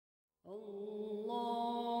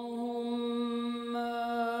اللهم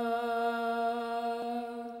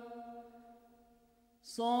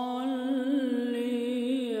صل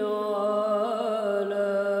على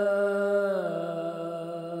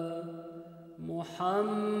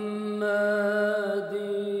محمد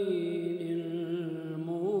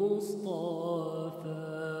المصطفى.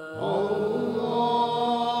 اللهم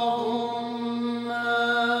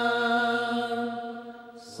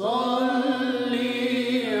صل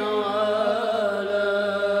على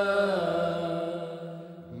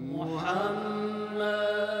محمد.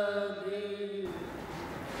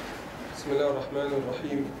 بسم الله الرحمن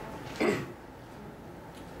الرحيم.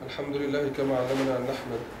 الحمد لله كما علمنا أن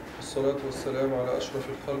نحمد، والصلاة والسلام على أشرف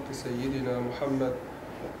الخلق سيدنا محمد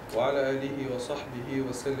وعلى آله وصحبه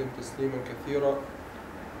وسلم تسليما كثيرا.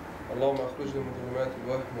 اللهم أخرجنا من ظلمات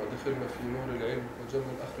الوهم وادخلنا في نور العلم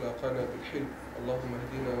وجمل أخلاقنا بالحلم. اللهم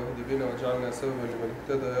اهدنا واهد بنا واجعلنا سببا لمن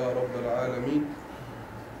اهتدى يا رب العالمين.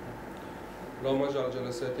 اللهم اجعل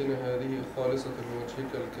جلساتنا هذه خالصة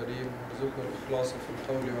لوجهك الكريم وارزقنا الإخلاص في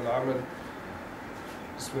القول والعمل.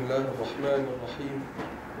 بسم الله الرحمن الرحيم.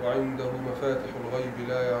 وعنده مفاتح الغيب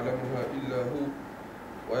لا يعلمها إلا هو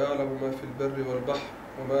ويعلم ما في البر والبحر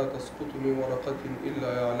وما تسقط من ورقة إلا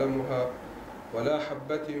يعلمها ولا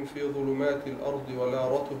حبة في ظلمات الأرض ولا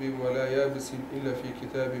رطب ولا يابس إلا في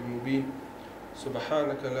كتاب مبين.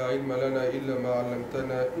 سبحانك لا علم لنا إلا ما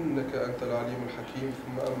علمتنا إنك أنت العليم الحكيم.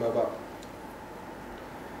 ثم أما بعد،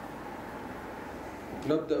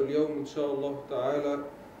 نبدأ اليوم إن شاء الله تعالى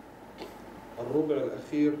الربع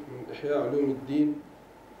الأخير من إحياء علوم الدين.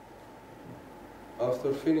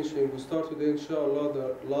 After finishing, we start today inshallah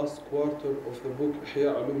the last quarter of the book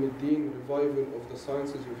إحياء علوم الدين, Revival of the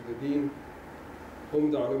Sciences of the Deen,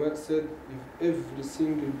 whom the ulama said if every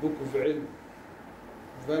single book of ilm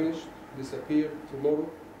vanished, disappeared tomorrow,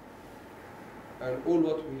 and all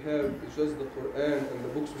what we have is just the Quran and the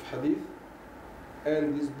books of hadith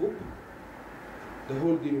and this book, the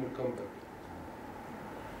whole deen will come back.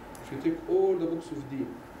 If you take all the books of deen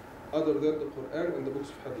other than the Quran and the books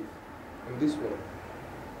of hadith and this one,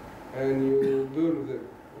 and you burn them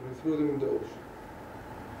and you throw them in the ocean,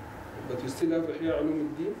 but you still have Ihya Ulum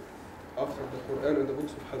al-Din after the Quran and the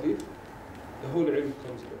books of hadith, the whole ilm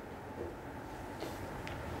comes back.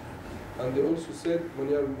 And they also said من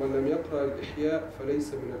لم يقرأ الإحياء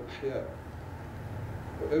فليس من الأحياء.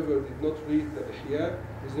 Whoever did not read the Ihya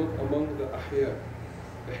is not among the Ahya.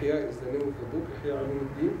 Ihya is the name of the book, Ihya Ulum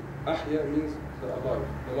al-Din. Ahya means the alive,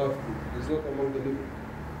 the life book. He is not among the living.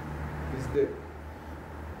 He is dead.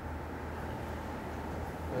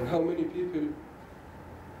 And how many people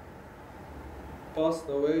passed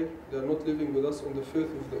away, they are not living with us on the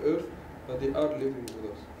face of the earth, but they are living with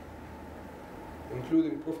us.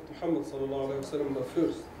 Including Prophet Muhammad sallallahu alayhi wa sallam, the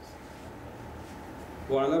first.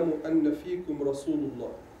 وَعَلَمُوا أَنَّ فِيكُمْ رَسُولُ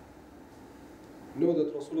اللَّهِ. Know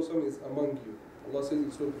that Rasulullah is among you. Allah says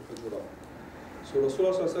in Surah Al-Hujurat. So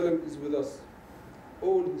Rasulullah is with us.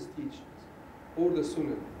 All his teachings, all the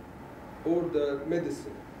sunnah, all the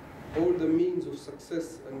medicine, all the means of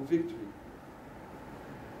success and victory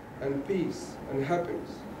and peace and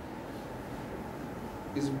happiness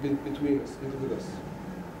is between us, is with us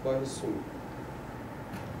by his sunnah.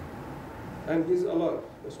 And he's alive.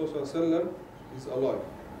 Rasulullah is alive.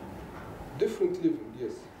 Different living,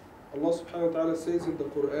 yes. Allah subhanahu wa ta'ala says in the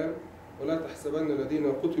Quran, وَلَا تَحْسَبَنَّ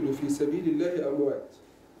الَّذِينَ قُتِلُوا فِي سَبِيلِ اللَّهِ أَمْوَاتٍ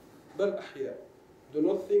بَلْ أَحْيَاءٌ. Do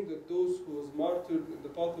not think that those who was martyred in the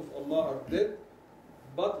path of Allah are dead,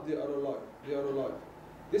 but they are alive. They are alive.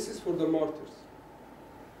 This is for the martyrs.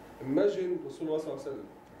 Imagine Rasulullah sallallahu alaihi wasallam,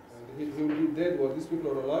 and he will be dead while these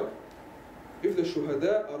people are alive. If the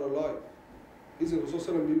shuhada are alive, isn't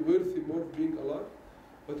Rasulullah be worthy more of being alive?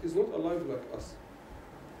 But he's not alive like us.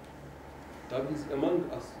 That he's among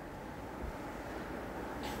us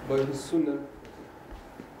by his sunnah.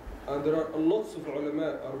 And there are lots of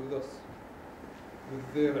ulama are with us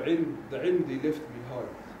with their ilm, the ilm they left behind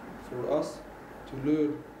for us to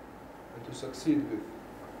learn and to succeed with.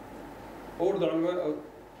 All the ulama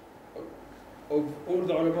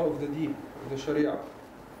of the deen, of the sharia,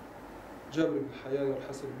 Jabr ibn Hayyan,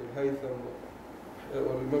 al-Hasan ibn al-Haytham,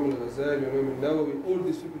 Imam al-Ghazali, Imam al-Nawawi, all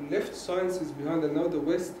these people left sciences behind, and now the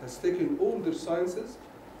West has taken all their sciences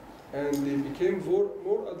and they became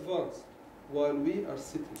more advanced while we are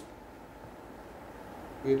sitting.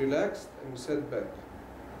 We relaxed and we sat back.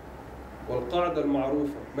 والقاعدة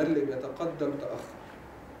المعروفة من لم يتقدم تأخر.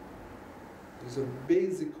 There's a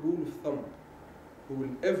basic rule of thumb. Who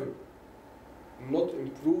will ever not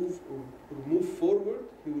improve or move forward,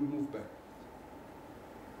 he will move back.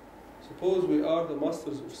 So Suppose we are the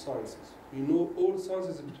masters of sciences. We know all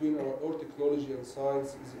sciences between all technology and science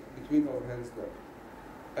is between our hands now.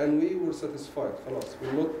 And we were satisfied. خلاص. We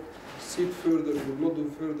will not seek further, we will not do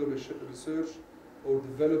further research or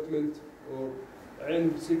development or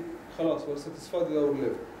علم seek. خلاص, we're satisfied with our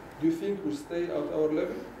level. Do you think we'll stay at our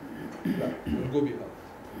level? لا, we'll go behind.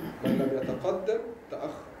 من لم يتقدم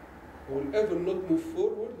تأخر. We will ever not move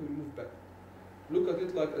forward, we will move back. Look at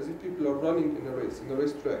it like as if people are running in a race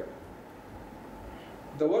track.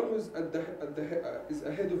 The one who is is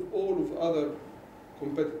ahead of all of other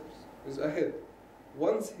competitors, is ahead.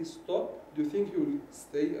 Once he stops, do you think he will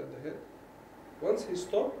stay at the head? Once he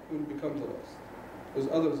stops, he will become the last, because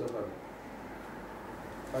others are running.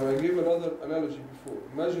 And I gave another analogy before.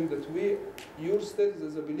 Imagine that your status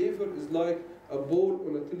as a believer is like a ball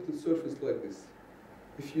on a tilted surface like this.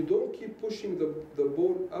 If you don't keep pushing the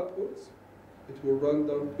ball upwards, it will run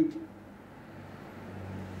down quickly.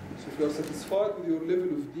 So if you are satisfied with your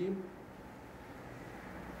level of deen,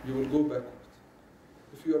 you will go backward.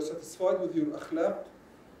 If you are satisfied with your akhlaq,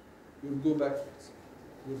 you will go backwards.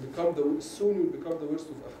 Soon you will become the worst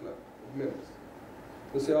of akhlaq, of manners.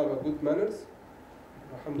 You say, I have good manners.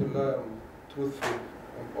 Alhamdulillah, I'm truthful,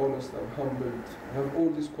 I'm honest, I'm humbled, I have all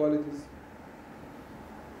these qualities.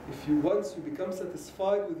 Once you become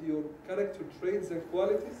satisfied with your character traits and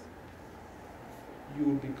qualities, you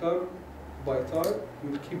will become, by time, you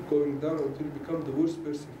will keep going down until you become the worst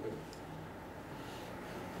person ever.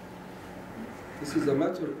 This is a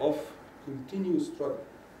matter of continuous struggle.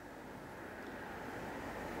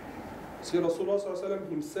 See, Rasulullah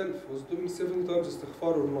himself was doing 7 times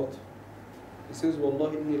istighfar or not. He says,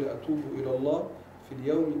 والله إني لأتوب إلى الله في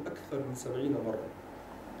اليوم أكثر من 70 مرة.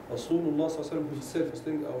 Rasulullah himself is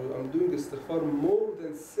saying, I'm doing istighfar more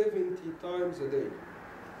than 70 times a day.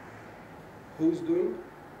 Who is doing?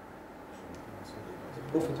 The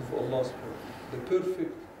Prophet of Allah, the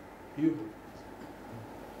perfect human.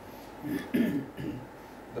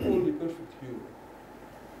 The only perfect human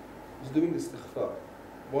is doing istighfar.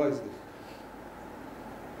 Why is this?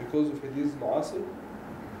 Because of his ma'asi?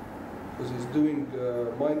 Because he's doing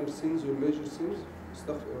minor sins or major sins?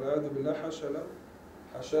 Astaghfirullah,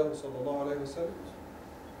 حاشاه صلى الله عليه وسلم.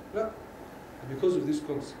 لا, because of this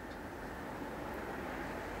concept.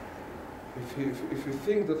 If you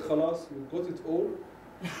think that خلاص you got it all,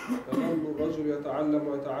 فظل الرجل يتعلم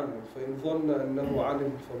ويتعلم فإن ظن أنه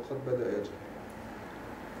علم فقد بدأ يجهل.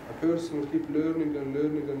 A person will keep learning and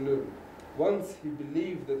learning and learning. Once he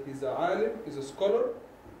believes that he's a alim, he's a scholar,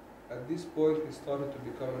 at this point he started to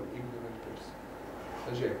become an ignorant person.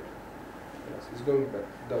 A jail. Yes, he's going back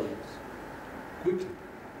downwards. Quickly.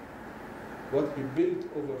 What he built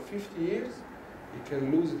over 50 years, he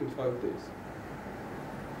can lose it in 5 days.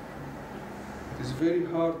 It is very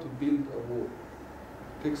hard to build a wall.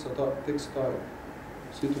 It takes time.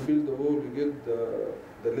 So to build the wall, you get the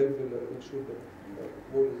level and make sure that the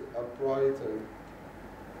wall is upright. And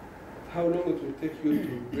how long it will take you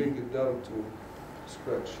to bring it down to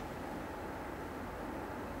scratch?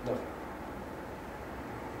 Nothing.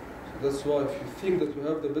 So that's why if you think that you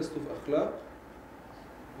have the best of akhlaq,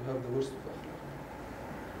 you have the worst of akhlaq.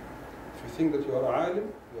 If you think that you are a alim,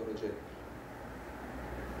 you are a jahil.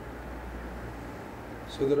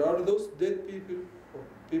 So there are those dead people, or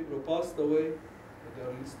people who passed away, but they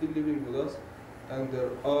are still living with us, and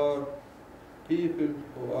there are people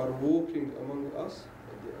who are walking among us,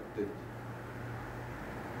 but they are dead.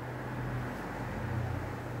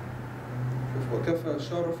 وكفى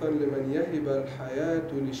شرفا لمن يهب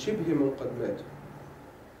الحياة لشبه من قد ماتوا.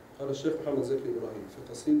 قال الشيخ محمد زكي إبراهيم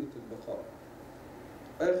في قصيدة البقاء.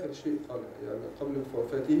 آخر شيء قال يعني قبل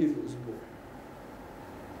وفاته بأسبوع.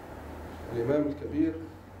 الإمام الكبير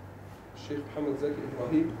الشيخ محمد زكي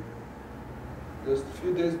إبراهيم, just a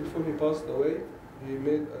few days before he passed away, he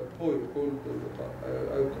made a poem called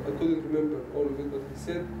I couldn't remember all of it, but he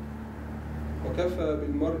said وكفى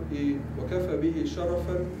بالمرء وكفى به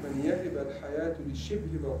شرفا من يهب الحياة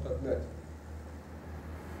لشبه من قد مات.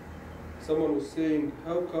 Someone was saying,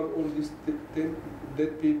 how come all these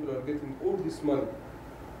dead people are getting all this money?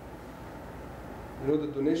 You know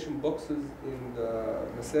the donation boxes in the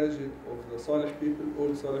masajid of the Salih people,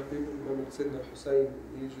 all Salih people, remember Sayyidina Hussein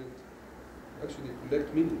in Egypt, actually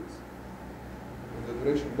collect millions in the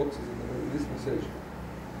donation boxes in this masajid.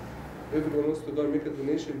 Everyone wants to go and make a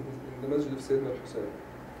donation in the masjid of Sayyidina Hussein,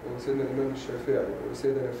 or Sayyidina Imam al-Shafi'i, or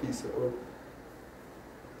Sayyidina Nafisa, or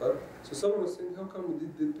so someone was saying, how come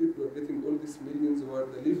these people are getting all these millions while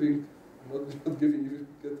they're living, not giving, even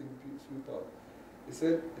getting few power? He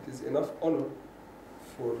said, it is enough honor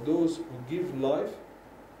for those who give life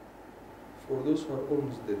for those who are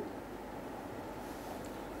almost dead.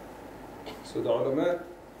 So the ulama,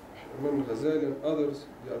 Imam Ghazali and others,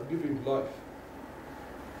 they are giving life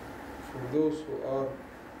for those who are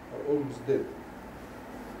almost dead.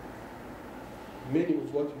 Many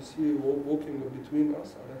of what you see walking between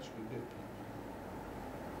us are actually dead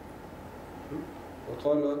people.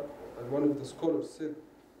 وقال, and one of the scholars said,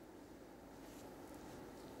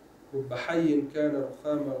 رب حي كان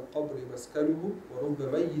رخام القبر مسكنه ورب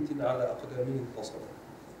ميت على أقدامه انتصب.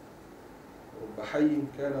 رب حي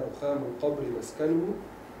كان رخام القبر مسكنه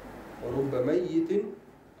ورب ميت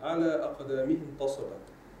على أقدامه انتصب.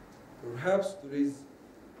 Perhaps there is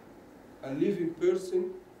a living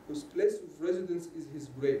person whose place of residence is his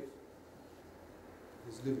grave.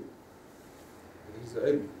 He's living. There is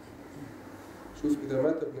علم. شوف إذا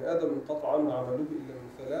مات ابن آدم انقطع عنه عمله إلا من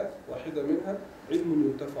ثلاث واحدة منها علم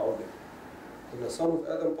ينتفع به. When the son of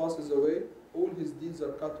Adam passes away, all his deeds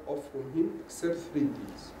are cut off from him except 3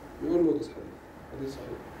 deeds. We all know this hadith. Hadith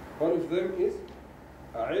sahih. One of them is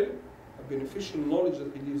a beneficial knowledge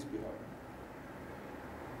that he leaves behind.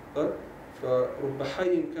 فَرُبَّ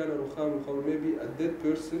حَيٍّ كَانَ رُخَامُ الْقَبْرِ, maybe a dead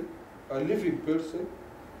person, a living person,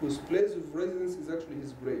 whose place of residence is actually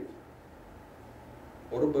his grave.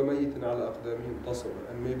 وَرُبَّ مَيِّتٍ عَلَى أَقْدَامِهِ انْتَصَبَ,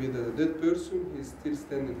 and maybe the dead person is still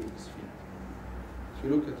standing on his feet. If you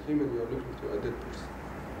look at him and you are looking to a dead person.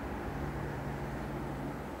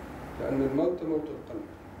 لأن الموت موت القلب.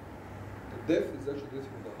 The death is actually death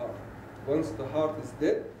from the heart. Once the heart is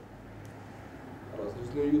dead,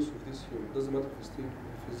 there's no use of this human. It doesn't matter if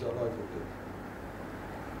he's alive or dead.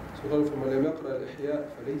 So قال فَمَنْ لَمْ يَقْرَأ الْإِحْيَاء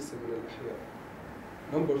فَلَيْسَ مِنَ الْإِحْيَاء.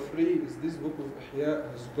 Number 3 is this book of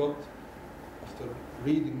Ihya has got, after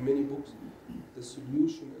reading many books, the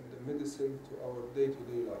solution and the medicine to our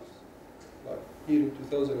day-to-day lives. Like here in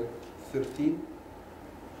 2013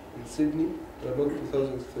 in Sydney, we are not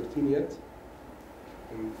 2013 yet.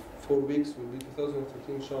 In 4 weeks will be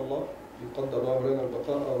 2013 inshallah. يقدر الله لنا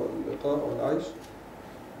البقاء واللقاء والعيش.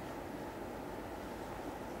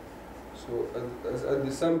 So as at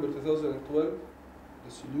December 2012,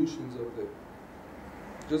 the solutions are there.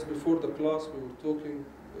 Just before the class we were talking,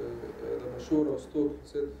 the Mashura was talking,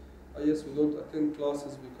 said, yes, we don't attend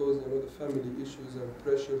classes because the family issues and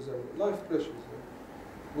pressures and life pressures,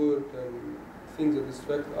 work and things that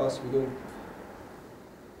distract us, we don't.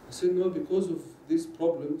 I said, no, because of these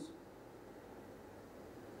problems,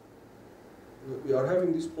 we are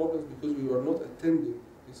having these problems because we are not attending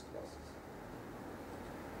these classes.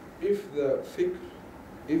 If the fikr,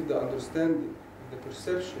 if the understanding, if the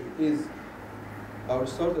perception is, I will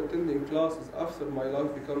start attending classes after my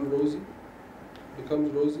life becomes rosy, when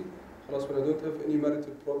I don't have any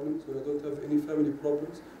marital problems, when I don't have any family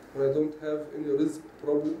problems, when I don't have any risk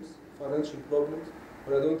problems, financial problems,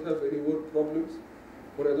 when I don't have any work problems,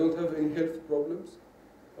 when I don't have any health problems,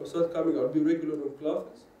 I'll start coming, I'll be regular in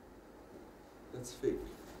classes. That's fake.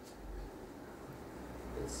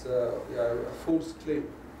 It's a false claim.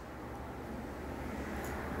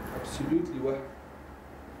 Absolutely wahm.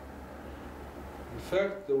 In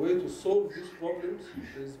fact, the way to solve these problems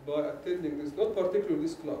is by attending this, not particularly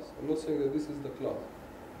this class. I'm not saying that this is the class.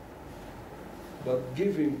 But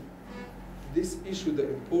giving this issue the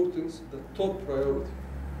importance, the top priority.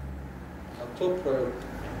 A top priority.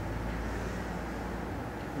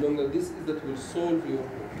 Knowing that this is that will solve your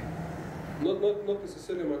problem. Not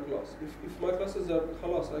necessarily my class. If my classes are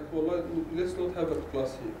khalas, like, well, let's not have a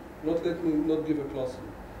class here. Let me not give a class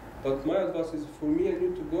here. But my advice is, for me, I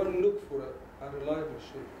need to go and look for a reliable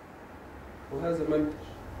shaykh who has a manhaj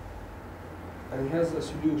and he has a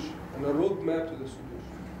solution and a roadmap to the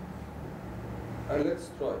solution. And let's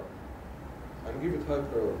try and give it high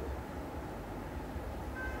priority.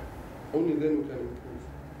 Only then we can improve.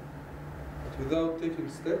 But without taking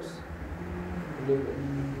steps, we don't know.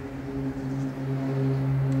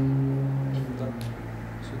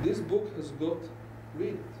 So this book has got,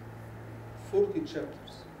 read it, 40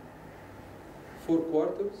 chapters. 4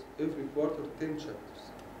 quarters, every quarter 10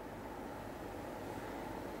 chapters.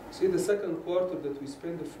 See, the second quarter that we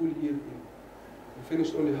spent a full year in, we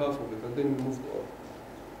finished only half of it and then we moved on.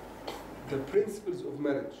 The principles of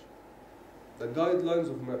marriage, the guidelines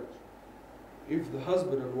of marriage. If the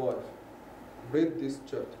husband and wife read this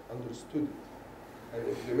chapter, understood it, and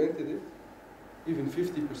implemented it, even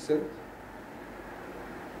 50%,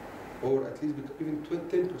 or at least even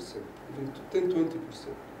 10%, even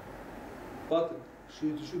 10-20%. But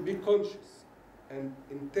she should be conscious and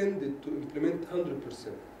intended to implement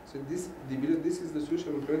 100%. So this is the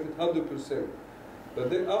solution, implemented 100%. But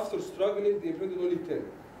then after struggling, they implemented only 10.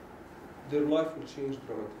 Their life will change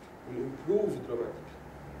dramatically, will improve dramatically.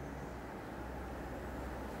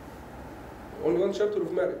 Only 1 chapter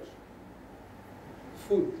of marriage.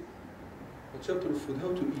 Food. a chapter of food,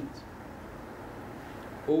 how to eat.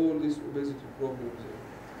 All these obesity problems.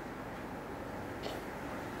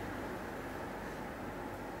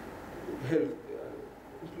 Health.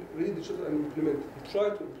 Read the chapter and implement it. Try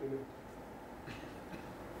to implement it.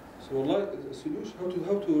 So Allah, a solution,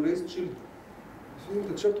 how to raise children. If you think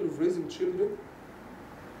the chapter of raising children,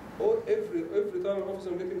 or every time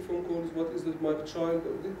I'm getting phone calls, what is that my child?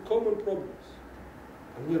 The common problems.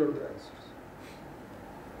 And here are the answers.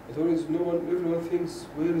 But always everyone thinks,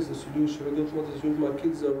 where is the solution? I don't want a solution. My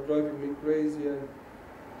kids are driving me crazy.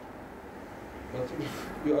 But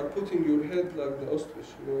you are putting your head like the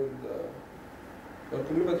ostrich, but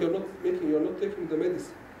you're not taking the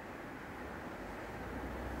medicine.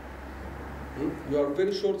 You are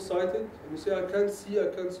very short-sighted, and you say, I can't see.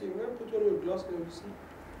 Well, put on your glasses and you see.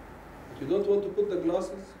 But you don't want to put the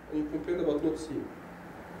glasses, and you complain about not seeing.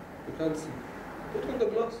 You can't see. Put on the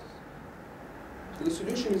glasses. So the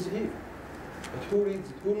solution is here. But who reads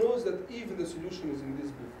it? Who knows that even the solution is in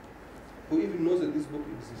this book? Who even knows that this book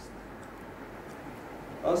exists?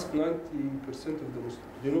 Ask 90% of the Muslims.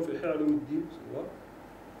 Do you know في إحياء علوم الدين? What?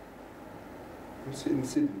 In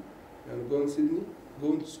Sydney. And go in Sydney,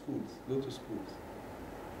 go to schools.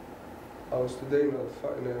 I was today in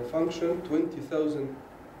a function, 20,000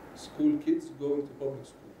 school kids going to public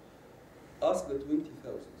school. Ask the 20,000.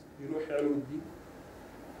 Do you know إحياء علوم الدين?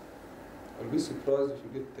 I'll be surprised if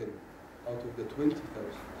you get 10 out of the 20,000.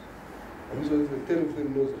 I'm sorry if 10 of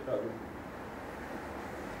them knows إحياء علوم الدين.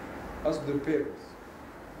 Ask their parents.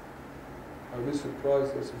 I'll be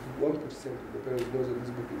surprised if 1% of the parents knows that this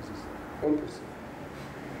book exists. 1%.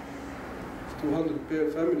 If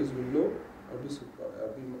 200 families will know, I'll be surprised.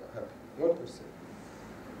 I'll be happy. 1%.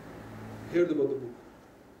 Heard about the book.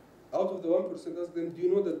 Out of the 1%, ask them, do you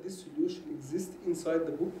know that this solution exists inside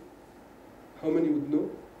the book? How many would know?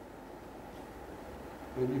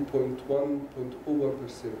 Maybe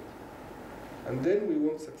 0.1%. And then we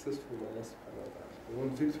want success from Allah subhanahu wa ta'ala. We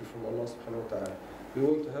want victory from Allah subhanahu wa ta'ala. We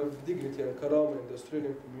want to have dignity and karama in the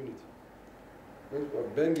Australian community. Right? We are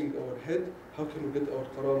banging our head. How can we get our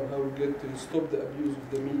karama? How we get to stop the abuse of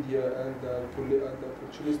the media and the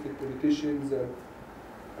opportunistic politicians? And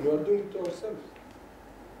we are doing it to ourselves.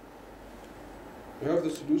 We have the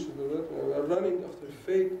solution to that. We are running after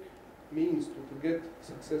fake means to get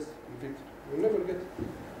success and victory. We'll never get it.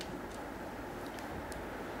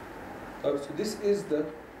 So this is the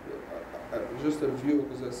just a review,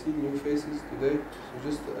 because I see new faces today. So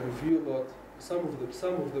just a review about some of the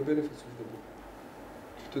benefits of the book.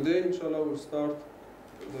 Today, inshallah, we'll start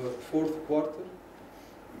the 4th quarter,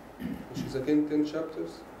 which is again 10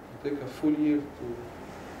 chapters. It'll take a full year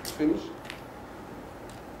to finish.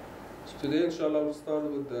 So today, inshallah, we'll start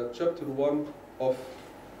with the chapter 1 of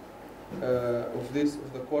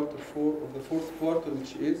the quarter 4 of the 4th quarter,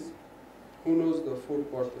 which is, who knows the 4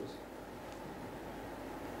 quarters?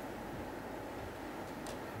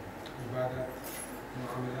 عبادات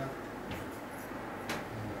معاملات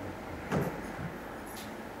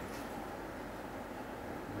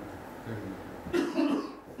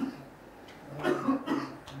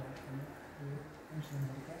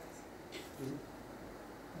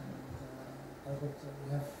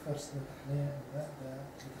we have first the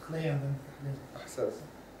تحلية and then أحسن.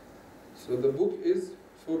 So the book is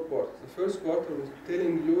 4 parts. The first quarter was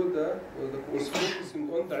telling you that was focusing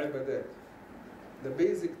on the ibadat. The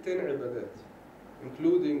basic 10 ibadat,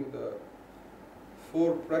 including the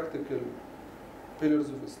 4 practical pillars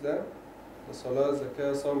of Islam, the Salah,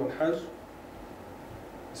 Zakah, Saum and Hajj.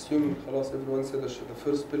 Assuming khalas, everyone said the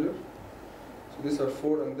first pillar. So these are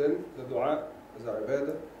 4, and then the dua as a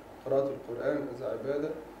ibadah, Qur'at al-Quran as a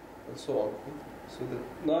ibadah, and so on. So the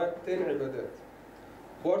 10 ibadat.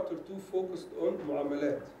 Quarter 2 focused on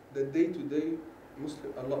mu'amalat, the day-to-day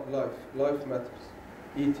Muslim life matters.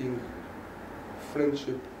 Eating,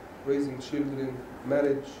 friendship, raising children,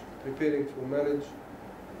 marriage, preparing for marriage.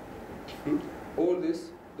 All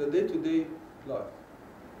this, the day-to-day life.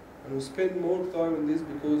 And we spend more time on this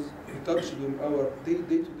because we touched on our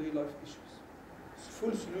day-to-day life issues.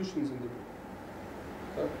 Full solutions in the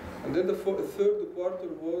book. And then the 3rd quarter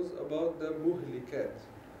was about the muhlikat,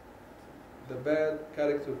 the bad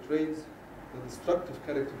character traits, the destructive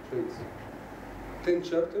character traits. 10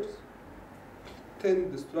 chapters,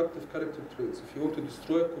 10 destructive character traits. If you want to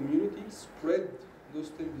destroy a community, spread those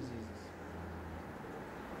 10 diseases.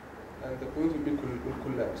 And the community will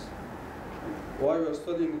collapse. Why we are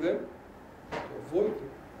studying them? To avoid them.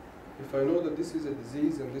 If I know that this is a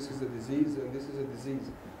disease, and this is a disease, and this is a disease,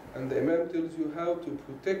 and the Imam tells you how to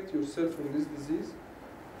protect yourself from this disease,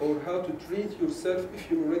 or how to treat yourself if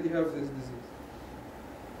you already have this disease.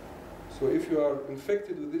 So if you are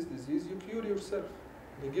infected with this disease, you cure yourself.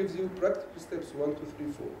 He gives you practical steps, 1, 2,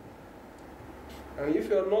 3, 4. And if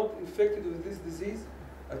you are not infected with this disease,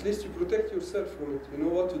 at least you protect yourself from it. You know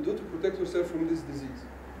what to do to protect yourself from this disease.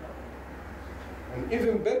 And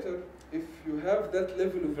even better, if you have that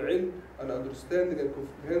level of ilm and understanding and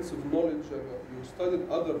comprehensive knowledge, and you studied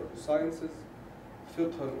other sciences,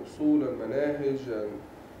 fiqh and usul and manahij and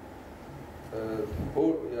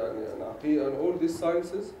and all these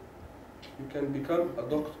sciences, you can become a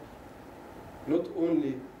doctor. Not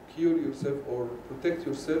only cure yourself or protect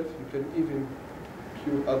yourself, you can even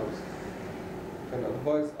cure others. You can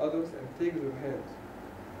advise others and take their hand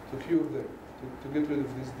to cure them, to get rid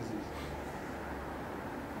of this disease.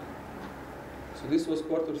 So this was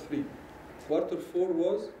quarter 3. Quarter 4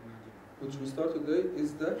 was, which we start today,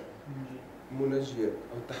 is the munajiyat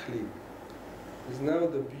or tahleel. Is now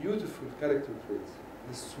the beautiful character traits,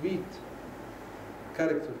 the sweet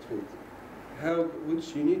character trait. How,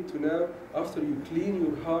 which you need to now, after you clean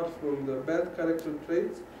your heart from the bad character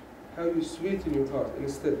traits, how you sweeten your heart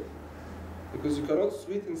instead. Because you cannot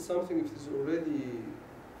sweeten something if it is already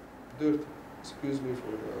dirty. Excuse me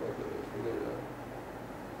for the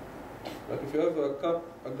like if you have a cup,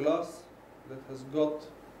 a glass that has got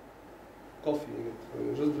coffee in it.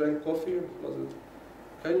 You just drank coffee,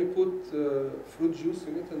 can you put fruit juice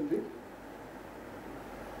in it and drink?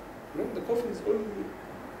 No, the coffee is already,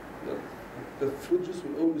 the fruit juice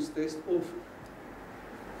will always taste awful.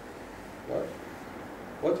 Right?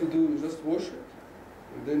 What you do, you just wash it,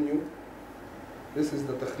 and then this is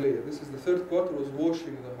the takhliyah. This is the third quarter, was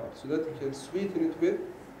washing the heart, so that you can sweeten it with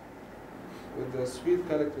the sweet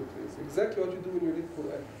character traits. Exactly what you do when you read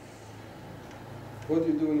Quran. What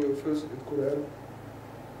do you do when you first read Quran?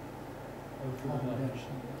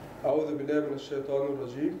 أعوذ بالله من الشيطان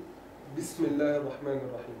الرجيم بسم الله الرحمن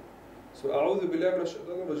الرحيم. So أعوذ بالله من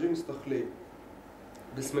الشيطان الرجيم is تخلية.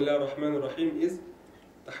 بسم الله الرحمن الرحيم is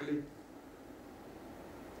تحلية.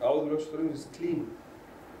 أعوذ بالله من الشيطان الرجيم is clean.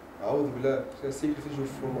 أعوذ بالله, I seek refuge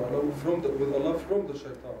from Allah, with Allah from the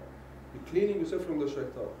shaitan. You're cleaning yourself from the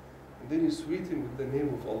shaitan. And then you sweeten with the name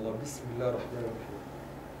of Allah. Bismillah ar-Rahman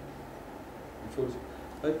ar-Rahim.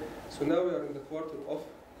 Right? So now we are in the quarter of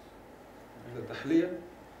the tahliyah.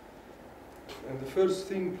 And the first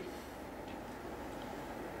thing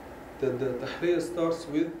that the tahliyah starts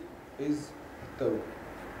with is at-tawbah.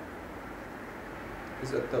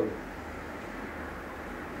 Is at-tawbah.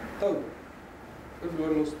 Tawbah.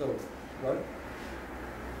 Everyone knows tawbah, right?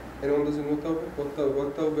 Anyone doesn't know tawbah?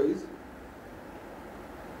 What tawbah is?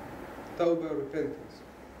 Tawbah, repentance.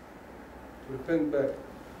 To repent back.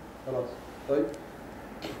 Right?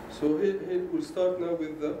 So here we'll start now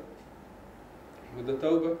with the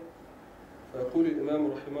tawbah. فيقول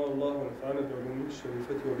الإمام رحمه الله ونفعنا بعلومه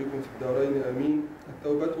الشريفة وبكم في الدارين آمين.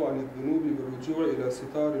 التوبة عن الذنوب بالرجوع إلى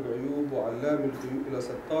ستار العيوب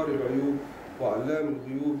وعلام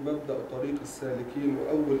الغيوب مبدأ طريق السالكين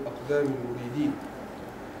وأول أقدام المريدين.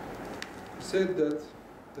 He said that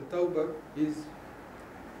the tawbah is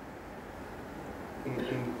in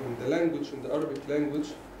the language, in the Arabic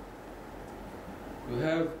language, you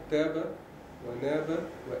have taba, wa naba,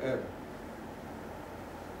 wa aba.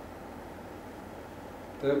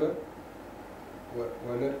 Taba, wa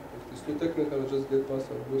naba. If it's too technical, I'll just get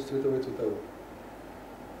past and go straight away to tawbah.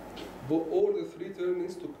 But all the three terms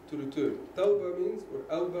means to return. Tawbah means, or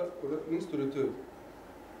awba, means to return.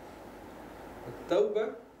 But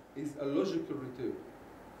tawbah is a logical return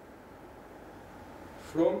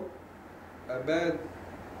from a bad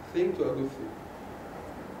thing to a good thing.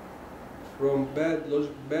 From bad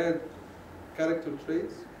logic, bad character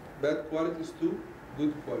traits, bad qualities to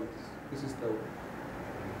good qualities. This is tawbah.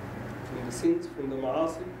 From the sins, from the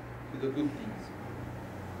ma'asi to the good deeds.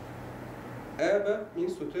 Aba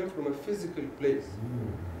means to turn from a physical place.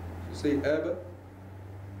 To say aba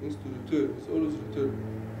means to return. It's always return.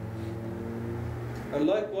 And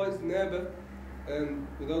likewise, naba, and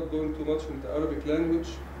without going too much into Arabic language,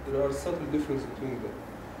 there are subtle differences between them.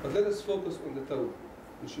 But let us focus on the tawbah,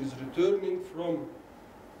 which is returning from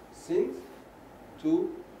sins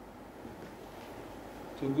to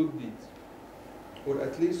good deeds, or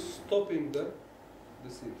at least stopping the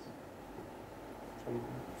sins.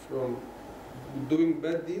 From doing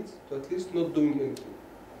bad deeds to at least not doing anything.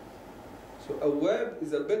 So awab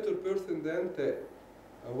is a better person than ta'ib.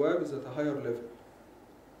 Awab is at a higher level.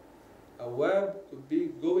 Awab could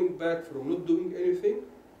be going back from not doing anything,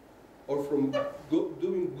 or from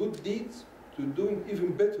doing good deeds to doing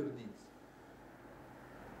even better deeds.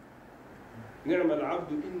 نعم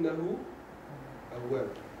العبد إنه أواب.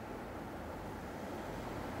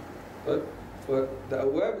 But The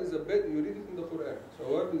awab is a better, you read it in the Quran. So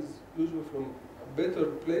awab is usually from a better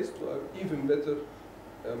place to an even better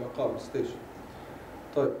maqam, station.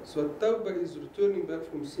 طيب, so التوبة is returning back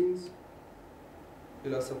from sins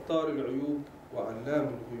إلى ستار العيوب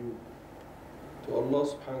وعلام الغيوب, to Allah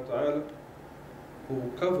subhanahu wa ta'ala,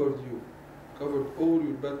 who covered you, covered all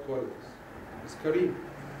your bad qualities. He's Kareem.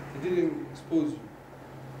 He didn't expose you.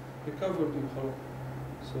 He covered you.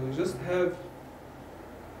 So you just have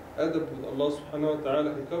adab with Allah subhanahu wa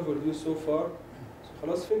ta'ala. He covered you so far. So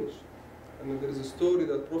khalas, finished. And there is a story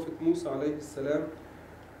that Prophet Musa alayhi salam,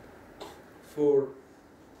 for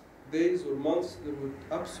days or months there was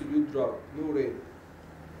absolute drought, no rain.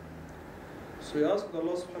 So he asked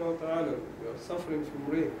Allah subhanahu wa ta'ala, we are suffering from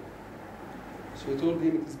rain. So he told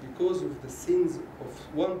him, it is because of the sins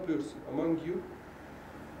of one person among you,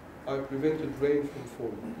 I prevented rain from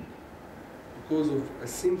falling. Because of a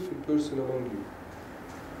sinful person among you.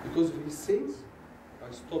 Because of his sins,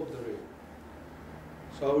 I stopped the rain.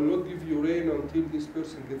 So I will not give you rain until this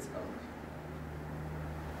person gets out.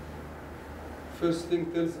 First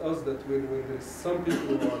thing tells us that when there is some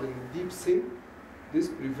people who are in deep sin, this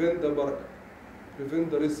prevents the barakah, prevent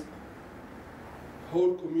the rizq.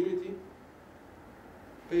 Whole community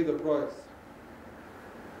pay the price.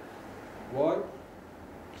 Why?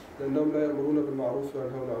 لأنهم لا يأمرون بالمعروف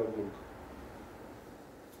وينهون عن المنكر.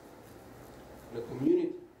 The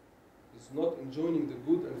community is not enjoining the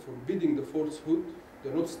good and forbidding the falsehood.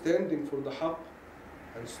 They're not standing for the haqq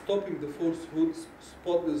and stopping the falsehood,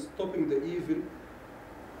 stopping the evil.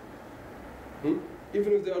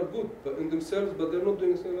 Even if they are good but in themselves, but they're not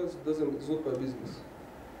doing anything else, it's not my business.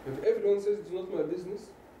 If everyone says it's not my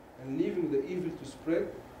business and leaving the evil to spread,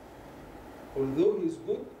 although he is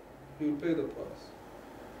good, he will pay the price.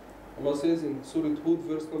 Allah says in Surah Hud,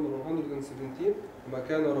 verse number 117, وَمَا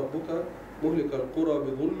كَانَ رَبُّكَ مُهْلِكَ الْقُرَى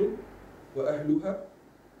بِظُلْمٍ وَأَهْلُهَا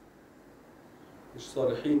مش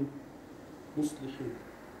صالحين مصلحين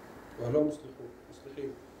وأهلها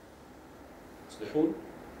مصلحون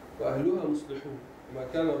وأهلها مصلحون وما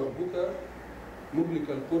كان ربك مهلك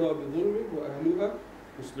القرى بظلم وأهلها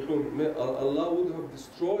مصلحون. Allah would have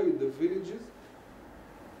destroyed the villages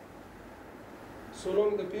so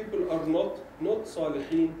long the people are not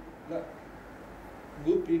صالحين, لا,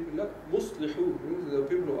 good people, لا, مصلحون, means the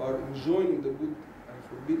people who are enjoining the good and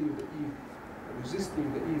forbidding the evil,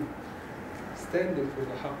 resisting the evil, standing for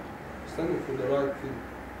the haqq, standing for the right thing.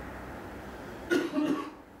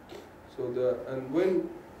 And when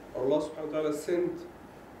Allah subhanahu wa ta'ala sent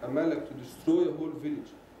a malak to destroy a whole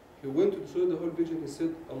village, he went to destroy the whole village and he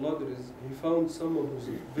said, he found someone who's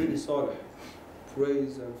very salih,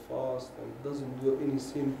 prays and fast and doesn't do any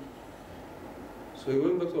sin. So he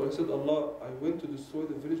went back to Allah and said, Allah, I went to destroy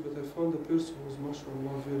the village, but I found a person who was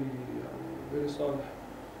mashallah very salih.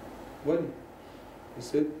 Well, he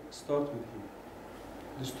said, start with him.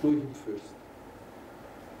 Destroy him first.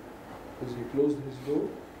 Because he closed his door,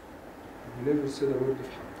 and he never said a word of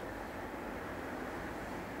haqq.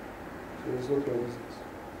 So it's not my business.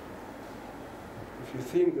 If you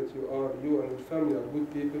think that you and your family are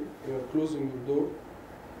good people, you are closing your door,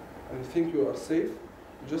 and you think you are safe,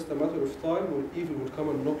 it's just a matter of time when evil will come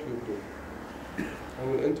and knock your door,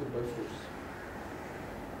 and will enter by force.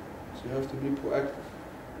 So you have to be proactive.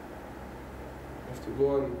 You have to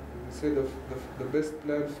go and say the best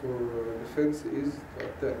plan for defense is to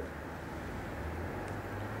attack.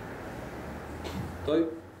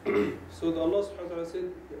 So Allah subhanahu wa ta'ala said,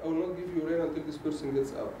 I will not give you rain until this person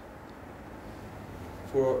gets out.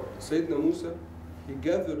 For Sayyidina Musa, he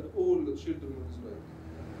gathered all the children of Israel,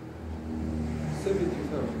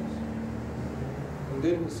 70,000. And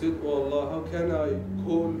then he said, oh Allah, how can I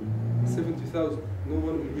call 70,000? No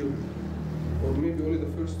one will hear me. Or maybe only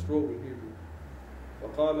the first row will hear me.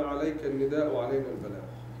 وَقَالَ عَلَيْكَ النِّدَاءُ وَعَلَيْنَا الْبَلَاغُ.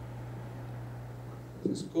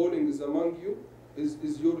 This calling is among you,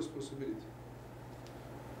 is your responsibility.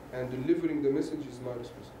 And delivering the message is my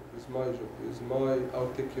responsibility, is my job,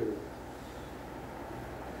 I'll take care of it.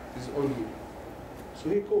 It's on you. So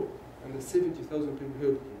he called, and the 70,000 people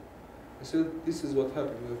heard him. He said, this is what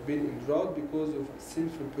happened. We have been in drought because of a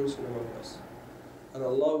sinful person among us. And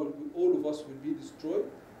Allah all of us will be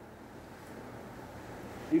destroyed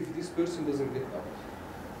if this person doesn't get out.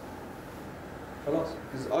 Khalas.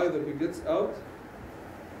 It's either he gets out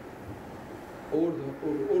or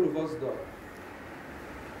all of us die.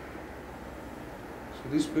 So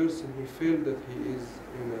this person, he felt that he is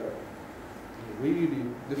in a really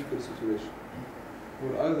difficult situation. He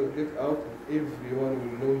will either get out and everyone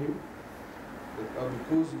will know him, that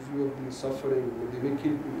because of you have been suffering, they may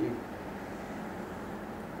kill him.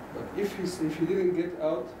 But if he didn't get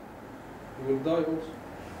out, he will die also.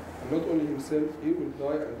 And not only himself, he will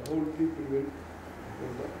die and the whole people will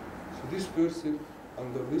die. So this person,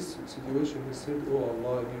 under this situation, he said, oh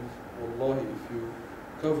Allah, Wallahi, if you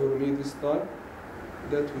cover me this time,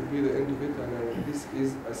 that will be the end of it, and this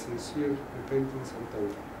is a sincere repentance and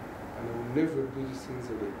tawbah. And I will never do these things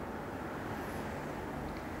again.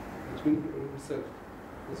 Between himself.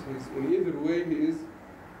 Because he's, in either way, he's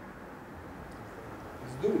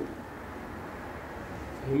doomed.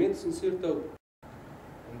 He made sincere tawbah.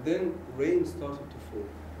 And then rain started to fall.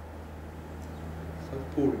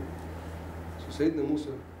 Started pouring. So Sayyidina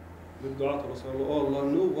Musa made dua to Rasulullah, oh Allah,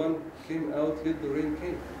 no one came out yet the rain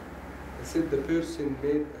came. I said the person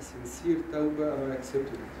made a sincere tawbah and I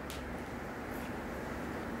accepted it.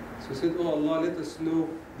 So he said, oh Allah, let us know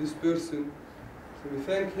this person. So we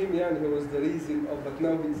thank him, he was the reason of, but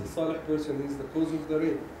now he is a salih person, he is the cause of the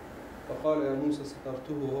rain. فقال يا موسى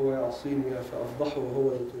سترته وهو يعصيني فأفضحه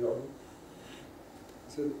وهو يطيعني.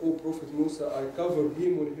 He said, oh Prophet Musa, I covered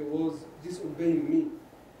him when he was disobeying me.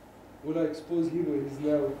 Will I expose him when he's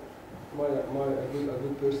now a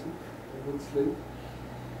good person, a good slave?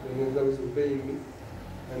 When he was obeying me,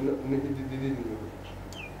 and he didn't know.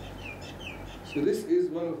 So this is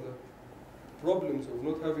one of the problems of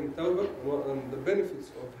not having tawbah and the benefits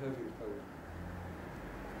of having tawbah.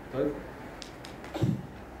 Right?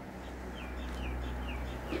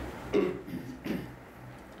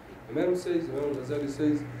 Imam Ghazali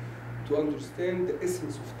says, to understand the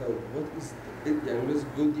essence of tawbah. What is it? Let's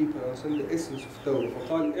go deeper and understand the essence of tawbah.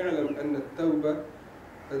 فقال اعلم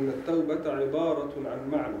أن التوبة عبارة عن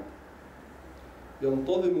معنى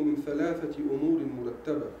ينتظم من ثلاثة أمور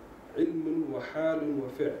مرتبة علم وحال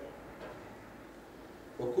وفعل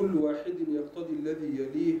وكل واحد يقتضي الذي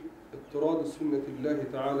يليه اضطراد سنة الله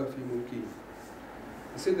تعالى في ملكه.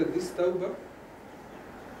 He said that this tawbah,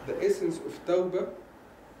 the essence of tawbah,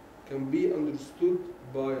 can be understood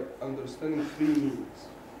by understanding three meanings.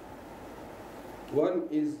 One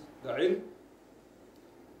is the ilm,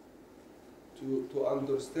 to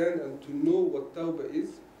understand and to know what tawbah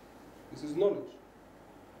is. This is knowledge.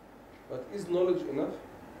 But is knowledge enough?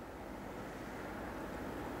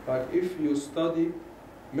 Like if you study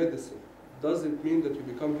medicine, does it mean that you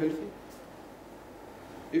become healthy?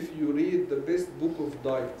 If you read the best book of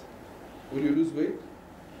diet, will you lose weight?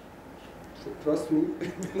 So trust me.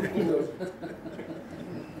 No.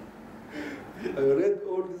 I read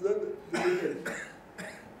all this other.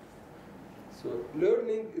 So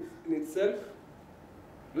learning in itself,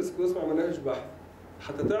 لسه نسمع مناهج بحث.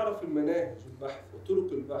 حتى تعرف المناهج البحث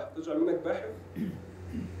وطرق البحث تجعل منك باحث.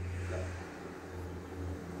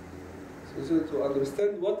 So to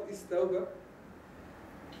understand what is tawbah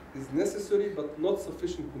is necessary but not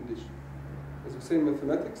sufficient condition. As we say in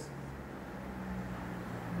mathematics,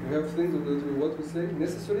 we have things that what we say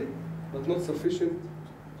necessary but not sufficient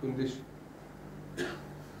condition.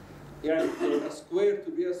 For a square to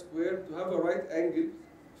be a square, to have a right angle,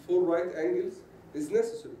 4 right angles is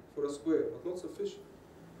necessary for a square, but not sufficient.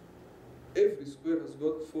 Every square has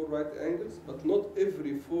got 4 right angles, but not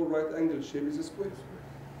every 4 right angle shape is a square.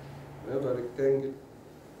 We have a rectangle.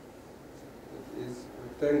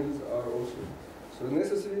 Rectangles are also so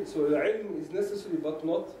necessary. So the ilm is necessary, but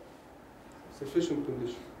not sufficient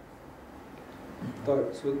condition.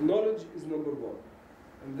 So knowledge is number 1.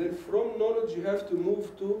 And then from knowledge you have to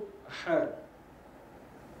move to hal.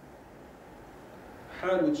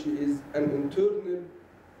 Hal, which is an internal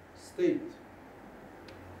state.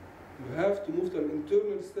 You have to move to an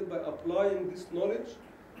internal state by applying this knowledge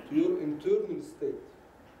to your internal state.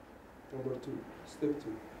 Number 2, step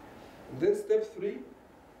 2. And then step 3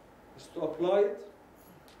 is to apply it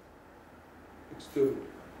externally.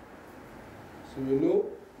 So you know,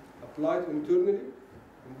 apply it internally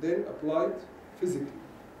and then apply it physically.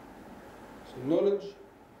 So knowledge,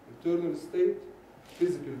 internal state,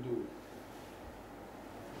 physical doing.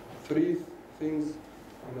 3 things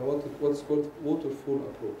in what's called waterfall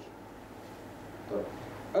approach.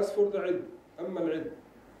 As for the ilm,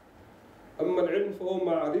 أما العلم فهو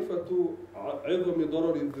معرفة عظم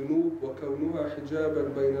ضرر الذنوب وكونها حجابا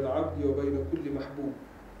بين العبد وبين كل محبوب.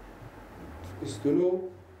 Is to know,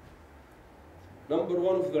 number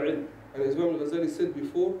 1 of the ilm, and as Imam Ghazali said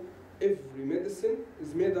before, every medicine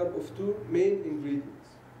is made up of 2 main ingredients.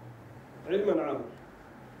 علم and amal,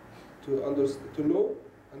 to understand, to know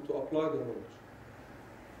and to apply the knowledge.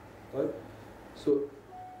 Right? So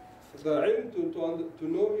the ilm to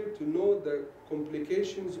know here, to know the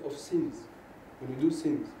complications of sins, when you do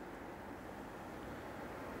sins.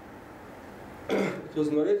 It was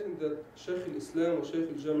narrated that Shaykh al-Islam and Shaykh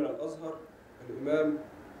al-Jami' al-Azhar, al-Imam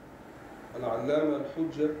al-Allama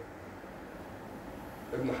al-Hujjah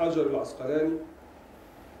Ibn Hajar al-Asqalani,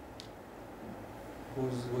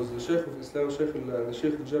 was the Sheikh of Islam, the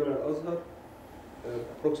Sheikh of Jami al-Azhar,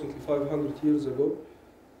 approximately 500 years ago.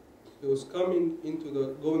 He was going into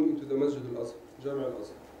the Masjid al-Azhar, Jami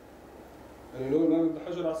al-Azhar. And you know Imam Ibn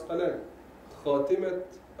Hajar al-Asqalani, خاتمة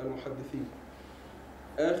المحدثين،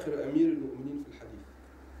 آخر أمير المؤمنين في الحديث،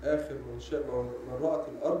 آخر من رأت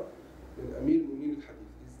الأرض من أمير المؤمنين الحديث.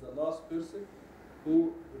 He's the last person who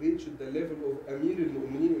reached the level of أمير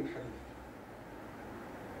المؤمنين in hadith.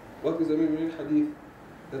 What is أمير المؤمنين hadith?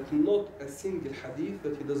 That not a single hadith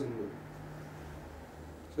that he doesn't know.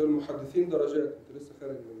 So المحدثين درجات، أنت لسه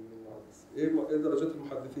خارج من المحدث. إيه درجات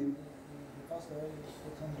المحدثين؟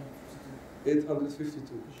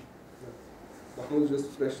 852. Mahmoud just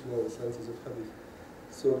fresh now the sciences of hadith.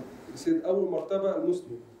 So he said أول مرتبة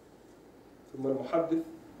المسلم، ثم المحدث،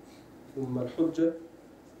 ثم الحجة،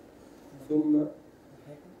 ثم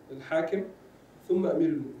الحاكم، ثم أمير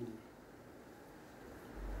المؤمنين.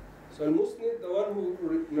 So al-Musnid, the one who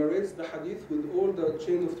narrates the hadith with all the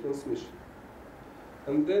chain of transmission.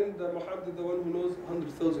 And then the Muhaddith, the one who knows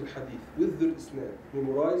 100,000 hadith with their isnad,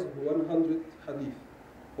 memorize 100 hadith,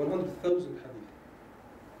 100,000 hadith.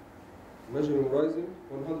 Imagine memorizing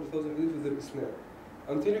 100,000 hadith with their isnad.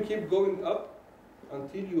 Until you keep going up,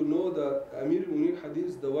 until you know that Amir al-Mu'minin hadith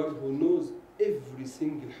is the one who knows every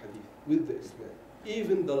single hadith with the isnad,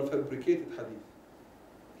 even the fabricated hadith.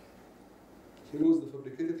 He knows the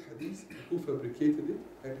fabricated hadith, who fabricated it,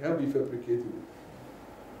 and how he fabricated it.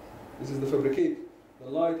 This is the fabricated, the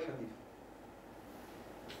light hadith.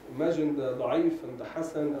 Imagine the da'if and the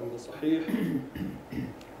hasan and the sahih.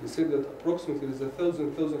 They said that approximately there is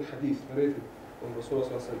 1,000 hadith narrated from Rasulullah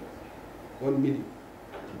sallallahu alaihi wasallam. 1 million.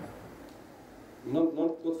 Not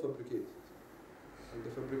fabricated. And the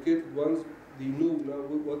fabricated ones, they know now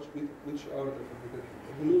which are the fabricated.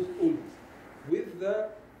 He knows all this. With the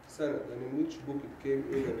sanad and in which book it came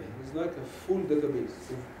in. It's like a full database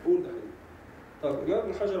of all the hadith. Imam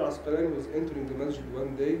Ibn Hajar al-Asqalani was entering the masjid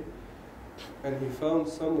one day and he found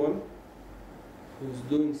someone who's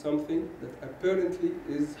doing something that apparently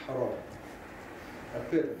is haram.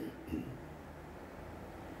 Apparently.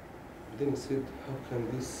 Then he said, how can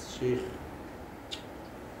this sheikh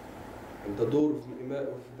at the door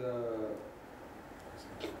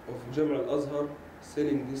of Jami al-Azhar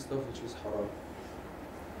selling this stuff which is haram?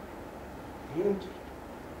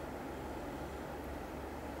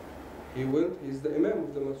 He went, he's the imam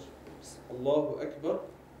of the masjid. Allahu Akbar,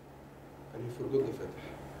 and he forgot the Fatih.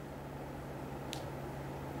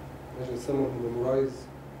 Imagine someone who memorized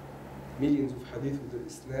millions of hadith with the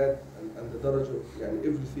isnad and the daraja, yani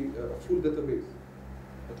everything, a full database.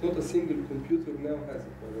 But not a single computer now has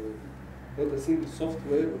it, by the way. Not a single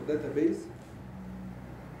software or database.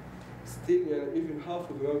 Still, even half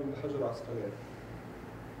of Imam Ibn Hajar al-Asqalani.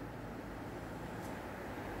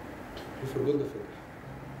 He forgot the Fatih.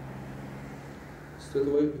 Straight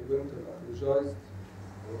away he went and apologized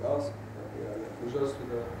and asked, apologized to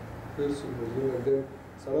the person who was doing it. Then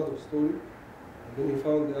it's another story. And then he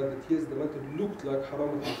found out that yes, the matter looked like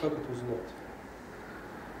haram, but in fact it was not.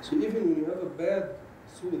 So even when you have a bad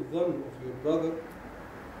su'ud dhan of your brother,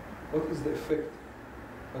 what is the effect?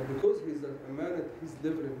 But because he's a man at his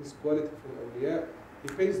level and his quality from awliya, he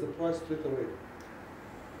pays the price straight away.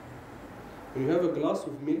 When you have a glass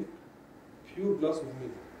of milk, pure glass of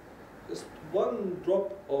milk, just one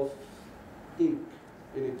drop of ink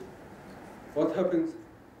in it, what happens?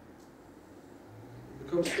 It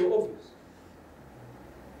becomes so obvious.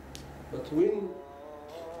 But when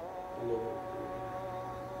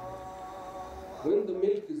the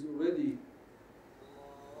milk is already,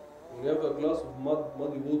 when you have a glass of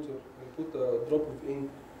muddy water and put a drop of ink,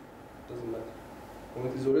 it doesn't matter. When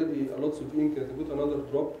it is already lots of ink and you put another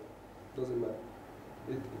drop, it doesn't matter.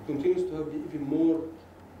 It continues to have even more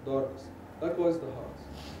darkness. Likewise the heart.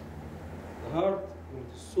 The heart, when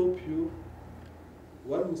it is so pure,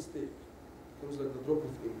 one mistake becomes like the drop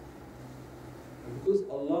of ink. And because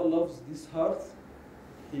Allah loves this heart,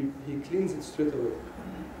 He cleans it straight away.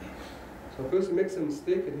 So a person makes a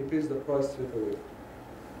mistake and he pays the price straight away.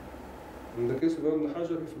 In the case of Ibn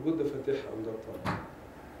Hajar, he forgot the Fatiha on that time.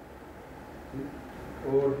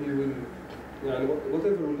 Or he will,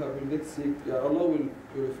 whatever will happen, let's see, Allah will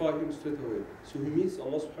purify him straight away. So he meets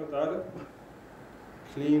Allah subhanahu wa ta'ala,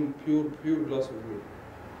 clean, pure glass of milk.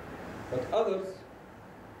 But others,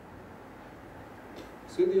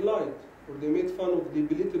 so they lied, or they made fun of, they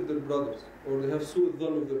belittled their brothers, or they have su'ud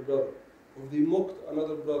dhan of their brother, or they mocked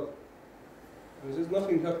another brother. And he says,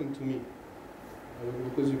 nothing happened to me.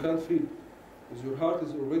 Because you can't feel. Because your heart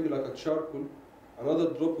is already like a charcoal, another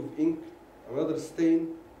drop of ink, another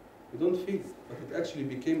stain. You don't feel it, but it actually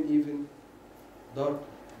became even darker.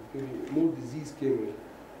 maybe more disease came in.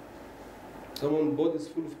 Someone's body is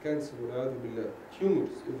full of cancer, billah.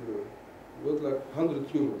 Tumors everywhere. You got like 100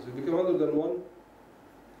 tumors. If you become 101,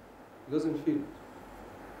 he doesn't feel it.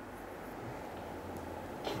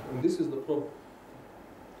 And this is the problem.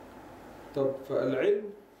 طب فالعلم,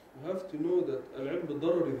 you have to know that العلم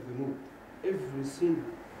بضرر الذنوب. Every sin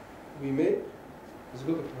we make has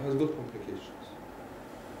got complications.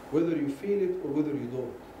 Whether you feel it or whether you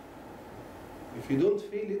don't. If you don't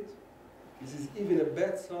feel it, this is even a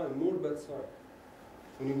bad sign, more bad sign.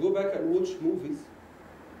 When you go back and watch movies,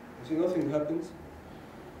 you see nothing happens.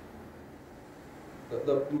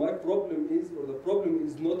 My problem is, or the problem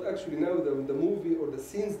is not actually now the movie or the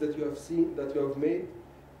scenes that you have seen, that you have made.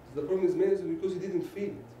 The problem is mainly because you didn't feel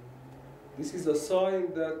it. This is a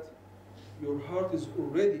sign that your heart is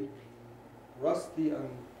already rusty and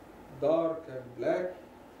dark and black.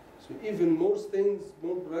 So even more stains,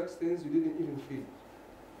 more black stains, you didn't even feel it.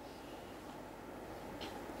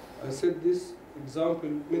 I said this example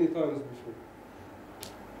many times before.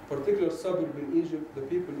 Particular suburb in Egypt, the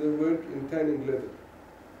people there work in tanning leather.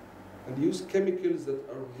 And they use chemicals that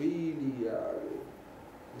are really,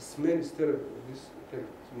 the smell is terrible of this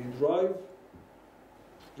chemical. So you drive,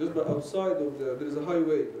 just by outside of there is a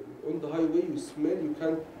highway. On the highway you smell, you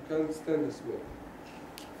can't stand the smell.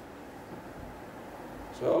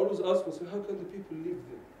 So I always ask myself, how can the people live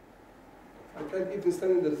there? I can't even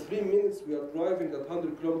stand in the 3 minutes we are driving at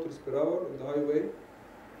 100 kilometers per hour on the highway.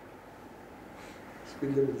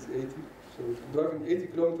 Speed limit is 80. So driving 80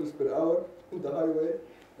 kilometers per hour on the highway.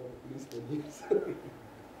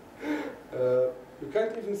 You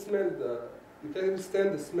can't even you can't even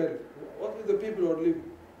stand the smell. What if the people are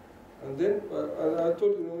living? And then I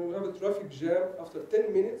told you, when we have a traffic jam, after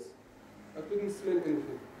 10 minutes, I couldn't smell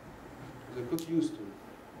anything. Because I got used to it.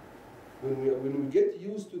 When we get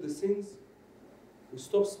used to the things, we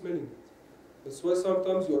stop smelling it. That's why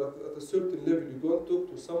sometimes you are at a certain level, you go and talk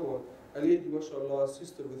to someone, a lady, mashallah, a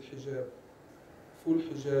sister with hijab, full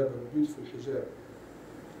hijab and beautiful hijab.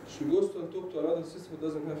 She goes to and talk to another sister who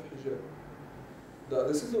doesn't have hijab.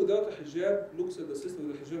 The sister without a hijab looks at the sister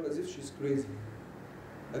with a hijab as if she's crazy,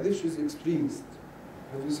 as if she's extremist.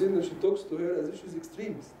 Have you seen that she talks to her as if she's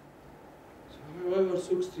extremist? So, why you are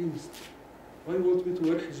so extremist? Why you want me to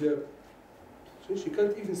wear hijab? So she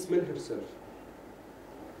can't even smell herself,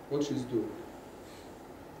 what she's doing.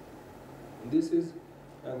 And this is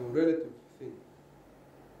a relative thing.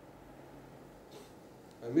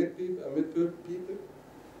 I met people,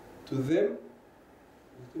 to them,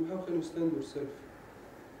 how can you stand yourself?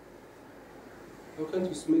 How can't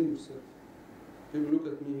you smell yourself? People look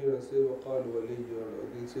at me here and say, وَقَالُ وَلِيٌّ,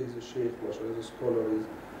 or they say he's a sheikh, mashallah, he's a scholar.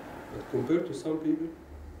 But compared to some people,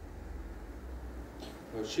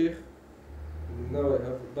 a sheikh, and now I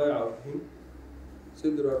have a bay'ah with him,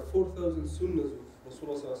 said there are 4,000 sunnahs of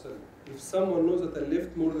Rasulullah sallallahu alaihi wasallam. If someone knows that I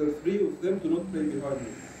left more than 3 of them, do not pray behind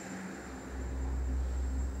me.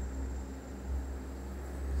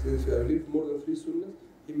 He says, if I lived more than 3 sunnahs,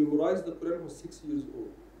 he memorized the Quran when he was 6 years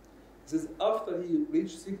old. He says after he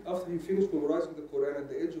finished memorizing the Quran at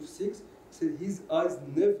the age of 6, he said his eyes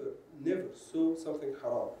never saw something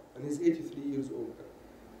haram. And he's 83 years old.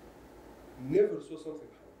 Never saw something haram.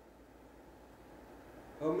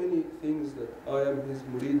 How many things that I am his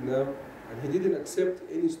murid now, and he didn't accept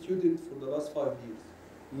any student for the last 5 years.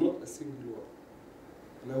 Not a single one.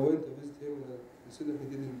 And I went to visit him and he said that he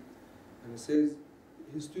didn't. And he says,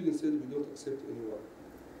 his student said we don't accept anyone.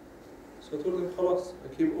 So I told him, khalas,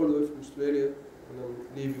 I came all the way from Australia and I'm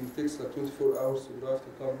leaving. It takes like 24 hours to drive to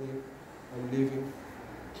come here. I'm leaving.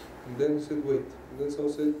 And then he said, wait. And then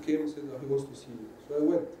someone came and said, oh, he wants to see you. So I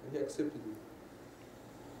went and he accepted me.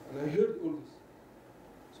 And I heard all this.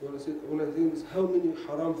 So when I think is how many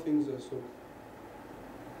haram things I saw.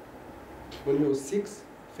 When he was 6,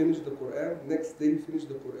 finished the Quran. Next day he finished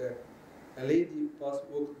the Quran. A lady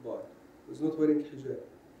walked by. He was not wearing hijab.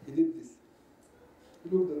 He did this. He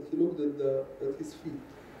looked at his feet.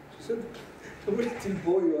 She said, little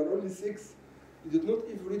boy, you are only 6. You did not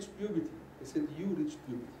even reach puberty. He said, you reached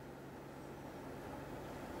puberty.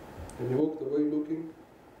 And he walked away looking.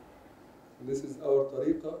 And this is our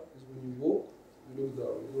tariqah, is when you walk, you look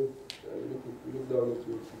down. You look down at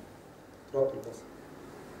your feet. Drop your basket.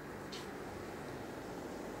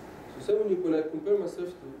 So when I compare myself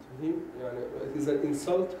to him, it is an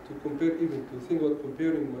insult to compare, even to think about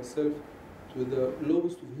comparing myself to the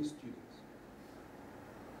lowest of his students.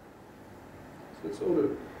 So it's all.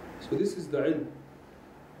 So this is the ilm.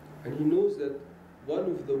 And he knows that one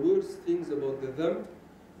of the worst things about the dhamb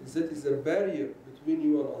is that it's a barrier between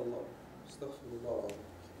you and Allah. Astaghfirullah.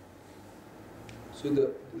 So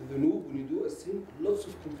the noob, when you do a sin, lots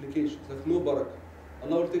of complications, like no barakah.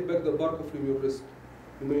 Allah will take back the barakah from your risk.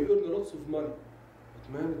 You may earn lots of money,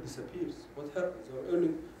 but man, it disappears. What happens? I'm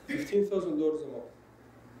earning $15,000 a month,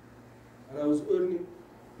 and I was earning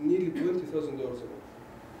nearly $20,000 a month.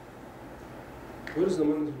 Where is the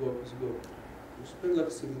money go? You spend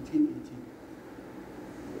like 17,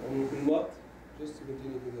 18. In what? Just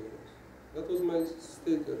 17, 18 dollars. That was my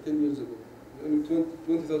state 10 years ago. Earning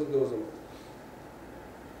 $20,000 a month.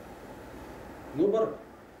 No barakah.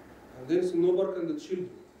 And then it's no barakah in the children.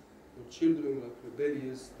 The children are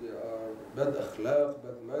rebellious, they are bad akhlaq,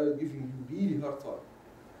 bad manner, giving you really hard time.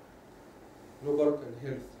 No barakah in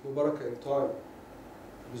health, no barakah in time.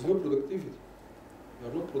 There's no productivity. You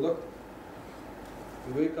are not productive.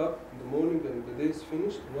 You wake up in the morning and the day is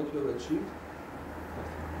finished, and what you have achieved?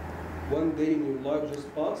 Nothing. One day in your life just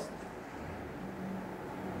passed.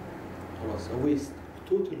 A waste, a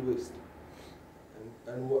total waste.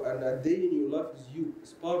 And a day in your life is you,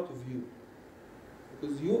 it's part of you.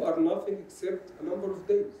 Because you are nothing except a number of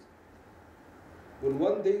days. When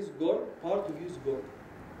one day is gone, part of you is gone.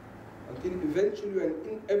 Until eventually and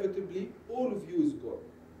inevitably, all of you is gone.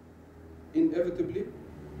 Inevitably,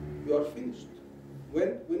 you are finished.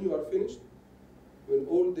 When you are finished, when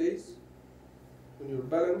all days, when your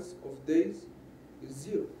balance of days is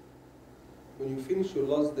zero. When you finish your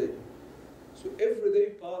last day. So every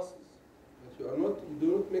day passes. You do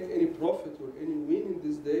not make any profit or any win in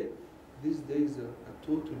this day. This day is a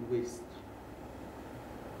total waste.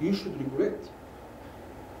 You should regret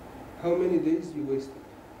how many days you wasted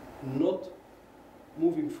not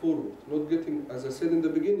moving forward, not getting, as I said in the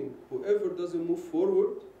beginning, whoever doesn't move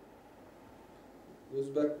forward goes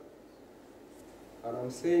back. And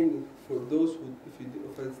I'm saying for those who, if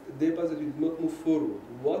a day passes you did not move forward,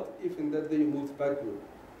 what if in that day you moved backward?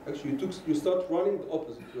 Actually, you start running the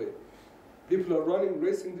opposite way. People are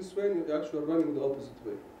racing this way, and you actually are running the opposite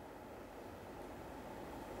way.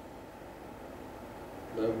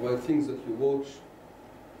 By things that you watch,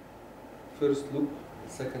 first look,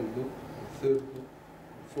 second look, third look,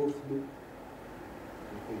 fourth look,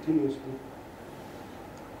 and continuous look.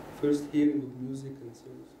 First hearing of music and so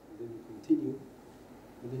on, and then you continue,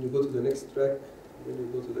 and then you go to the next track, and then you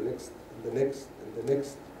go to the next, and the next, and the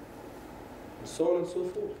next, and so on and so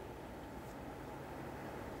forth.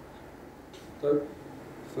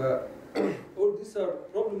 All these are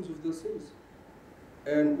problems of the sins.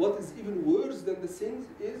 And what is even worse than the sins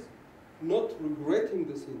is not regretting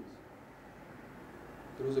the sins.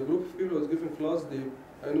 There was a group of people I was giving class,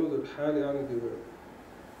 I know that they were.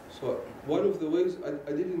 So one of the ways,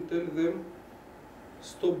 I didn't tell them,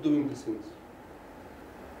 stop doing the sins.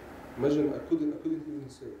 Imagine, I couldn't even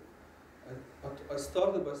say. I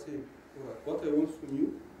started by saying, what I want from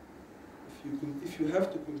you, if you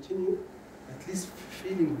have to continue, at least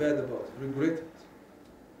feeling bad about it, regret it.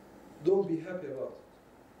 Don't be happy about it.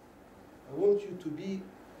 I want you to be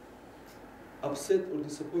upset or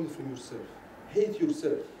disappointed from yourself. Hate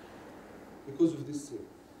yourself because of this sin.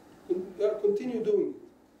 Continue doing it.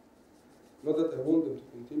 Not that I want them to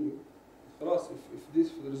continue.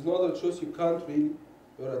 If there is no other choice, you can't really,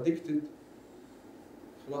 you're addicted.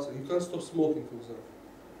 You can't stop smoking, for example.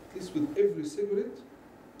 At least with every cigarette,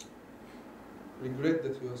 regret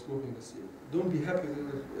that you are smoking the cigarette. Don't be happy with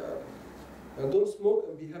it. And don't smoke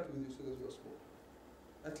and be happy with yourself that you are smoking.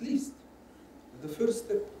 At least, the first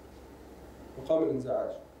step.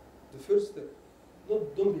 The first step.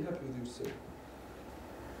 Don't be happy with yourself.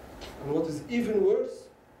 And what is even worse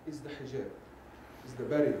is the hijab, is the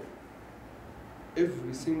barrier.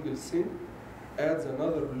 Every single sin adds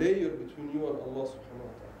another layer between you and Allah subhanahu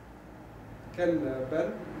wa ta'ala. كلا بل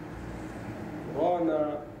ران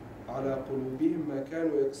على قلوبهم ما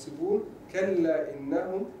كانوا يكسبون كلا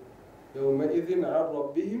إنهم يومئذ عن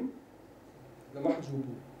ربهم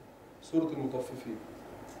لمحجوبون. Surah Al-Mutaffifin.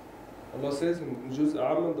 Allah says in Juz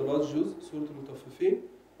A'amman, the last Juz, Surah Al-Mutaffifin,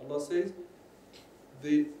 Allah says,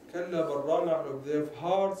 their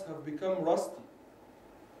hearts have become rusty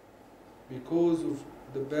because of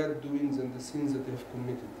the bad doings and the sins that they have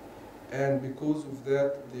committed. And because of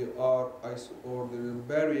that, there are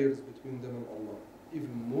barriers between them and Allah.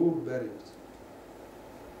 Even more barriers.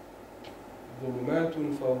 ظُلُمَاتٌ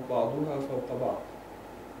فَوْقَ بَعْضُهَا فَوْقَ بَعْضٍ.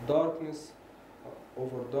 Darkness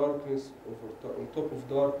over darkness, on top of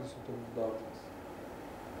darkness, on top of darkness.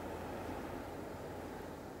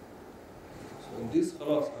 So in this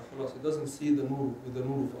khalas, he doesn't see the nur with the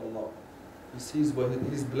nur of Allah. He sees by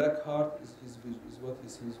his black heart is what he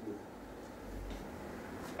sees with.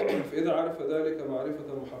 فإذا عرف ذلك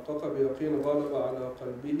معرفة محققة بيقين غلب على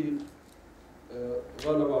قلبه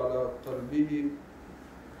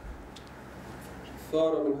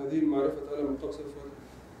إثارة من هذه المعرفة تعالى من قبل الفاتحة.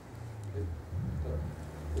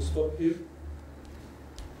 We stop here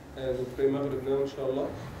and we'll pray Maghrib now inshallah,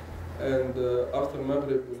 and after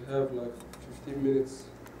Maghrib we'll have like 15 minutes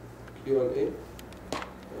Q&A, and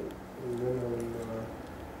then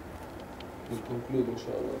we'll conclude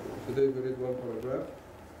inshallah. Today we read one paragraph.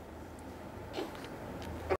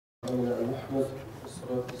 محمد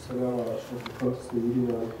والصلاة والسلام على أشرف الخلق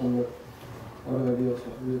سيدنا محمد وعلى آله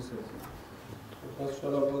وصحبه وسلم.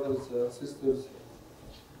 Inshallah, brothers and sisters,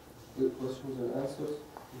 with questions and answers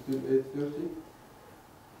until 8:30.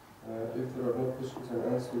 If there are no questions and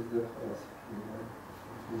answers, then خلاص.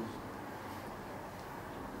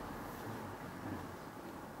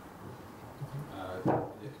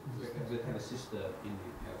 We had a sister in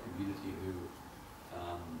our community who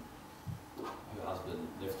her husband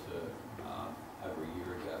left her over a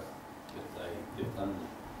year ago, but they've done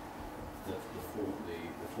the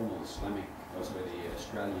formal Islamic, the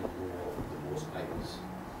Australian law of divorce papers.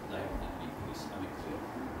 They haven't done anything Islamically.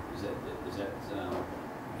 Is that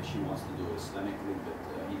she wants to do it Islamically, but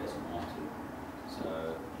he doesn't want to. So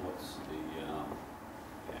what's the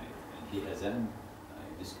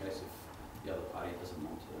in this case, if the other party doesn't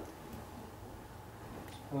want to?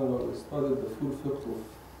 We studied the full fiqh of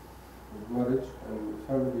marriage and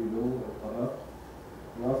family law and talaq.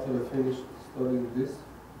 And after I finished studying this,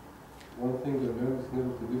 one thing I learned is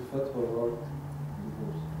never to give fatwa about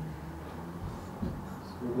divorce.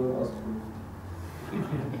 So don't ask for it.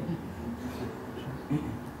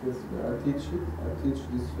 Yes, I teach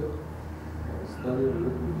this fiqh. I study a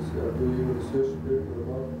little bit, I do a research paper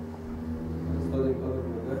about it. I'm studying other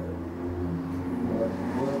madhahib.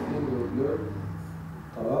 One thing I've learned,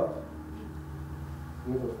 talaq,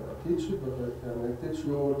 never I teach it, but I teach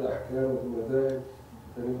you all the ahkam of the madhahib,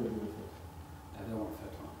 I never do it. I don't want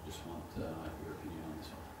fatwa, just want your opinion on this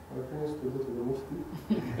one. My opinion is to go to the mufti.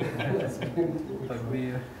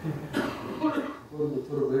 Well,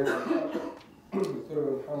 Dr.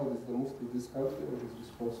 Muhammad is the mufti of this country and is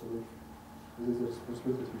responsible. This is a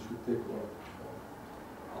responsibility we should take on.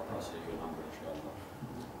 I'll pass you your number, inshallah.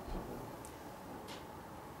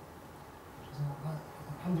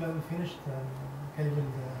 Alhamdulillah, we finished كلمة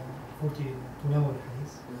 40 تناول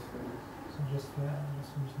الحديث. So just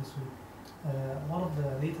finished this week. One of the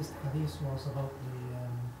latest hadiths was about the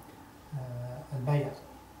al-bay'ah.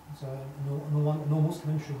 So no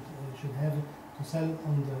Muslim should have to sell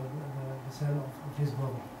on the sale of his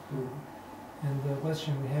brother. And the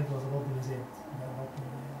question we had was about the mazad.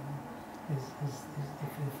 If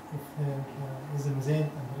there is a mazad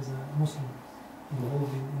and there is a Muslim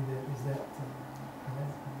involved in there, is that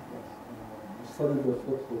Study the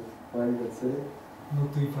fiqh of buying and selling.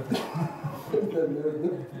 not to be fatwa?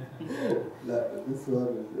 This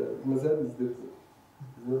one is mazad is different.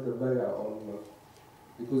 It's not a bay'ah on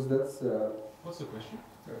because that's What's the question?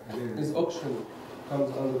 this auction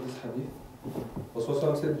comes under this hadith.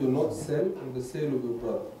 Rasulullah said, do not sell on the sale of your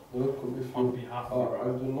brother. Do not On behalf of your brother.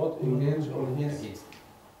 and do not engage on his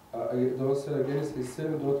do not sell against his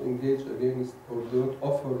sin, do not engage against or do not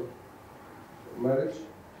offer marriage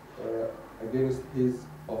against his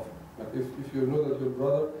offer. Like if you know that your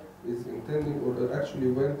brother is intending or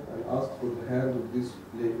actually went and asked for the hand of this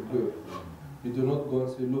girl, you do not go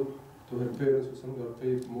and say, look to her parents or something, or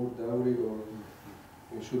pay more dowry, or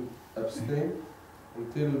you should abstain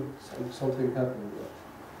until something happens.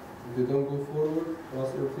 If you don't go forward,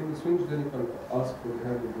 once everything is finished, then you can ask for the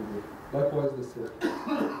hand of the girl. Likewise the sale.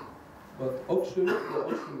 But the auction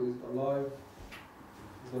is a live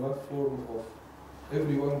form of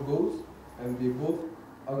everyone goes and they both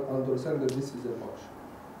understand that this is an auction.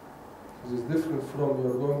 This is different from you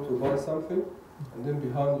are going to buy something and then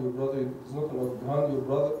behind your brother, it's not enough, behind your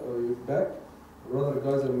brother, your back, your other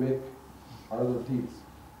guys will make other deals.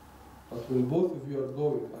 But when both of you are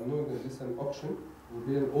going and knowing that this is an auction, will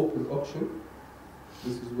be an open auction,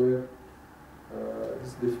 this is where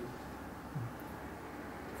it's different.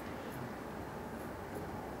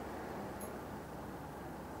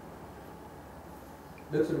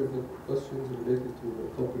 Better if the questions related to the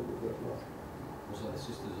topic of that class. Also, the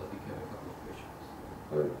sisters, I think, have a couple of questions.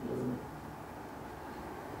 Right.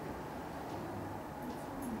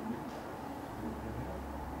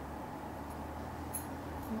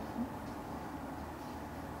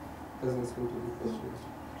 Doesn't seem to be questions.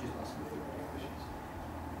 Just ask them if they've got any questions.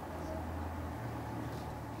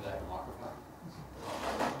 Do they have a microphone?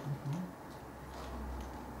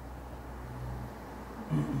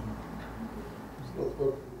 It's not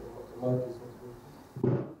working. The mic is not working.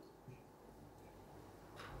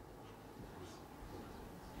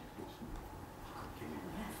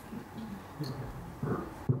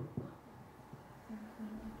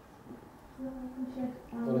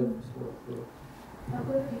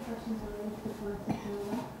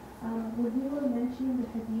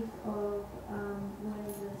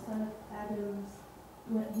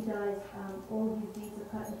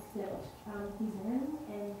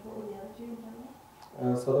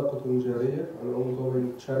 صدقة جارية, an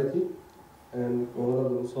ongoing charity, and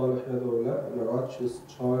وولد صالح يدعو له, and a righteous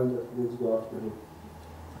child that needs dua for him.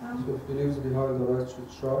 So if he leaves behind a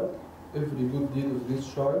righteous child, every good deed of this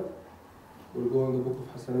child will go in the book of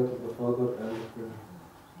Hasanat of the father and the parent.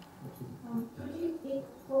 Could you,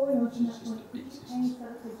 following on from that point, could you any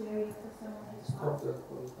sadaqah jariyah for someone who's Stop passed? that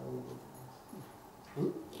one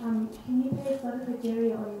time. Can you pay sadaqah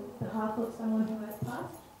jariyah on behalf of someone who has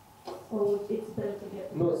passed? Or it's better to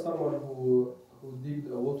get... No, someone who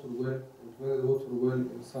digged a water well, implemented a water well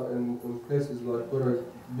in places like where I've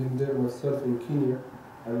been there myself in Kenya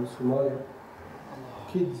and Somalia.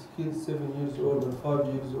 Kids 7 years old and 5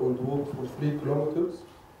 years old walk for 3 kilometers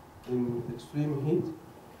in extreme heat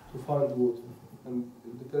to find water. And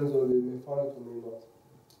it depends on they may find it or may not.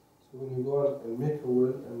 So when you go and make a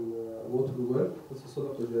well and water well, that's a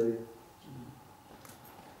sadaqah jariyah.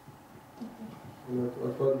 And I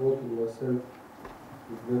tried walking myself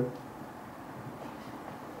with them.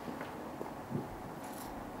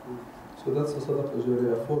 So that's a sadaqah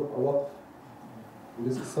jariyah for a waqf. And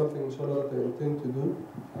this is something inshallah that I intend to do.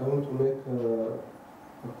 I want to make a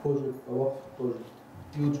project, a waqf project,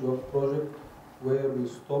 huge waqf project where we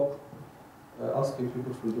stop asking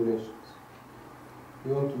people for donations.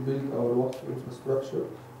 We want to build our waqf infrastructure.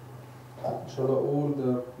 Inshallah, all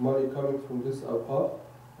the money coming from this awqaf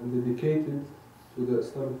and dedicated to the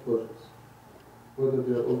Islamic projects, whether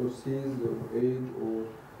they are overseas or aid or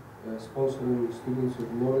sponsoring students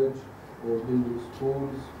of knowledge or building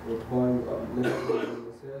schools or buying lectures and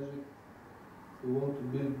masajid. We want to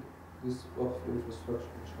build this waqf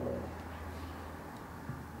infrastructure, inshallah.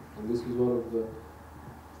 And this is one of the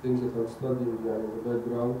things that I'm studying in the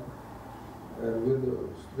background. And with the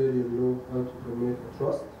Australian law, how to make a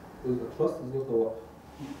trust, because a trust is not a waqf.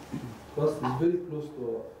 Trust is very close to a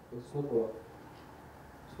waqf, but it's not a waqf.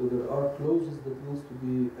 So there are clauses that needs to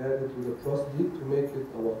be added to the trust deed to make it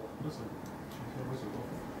a waqf.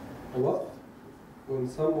 A waqf, when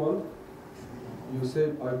someone, you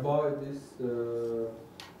say, I buy this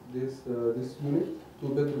unit,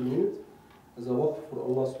 2-bedroom unit, as a waqf for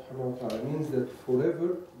Allah subhanahu wa ta'ala, means that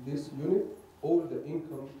forever this unit, all the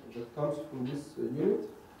income that comes from this unit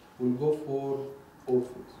will go for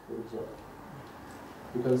orphans, for example.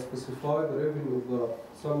 You can specify the revenue of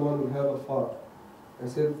someone will have a farm. I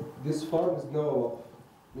said, this farm is now a waqf,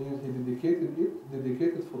 meaning he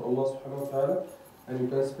dedicated for Allah subhanahu wa ta'ala, and you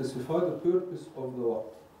can specify the purpose of the waqf.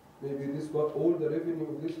 Maybe this all the revenue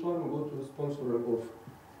of this farm will go to sponsor an orphan.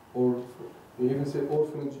 Or you even say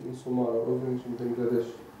orphanage in Somalia, orphanage in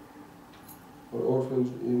Bangladesh, or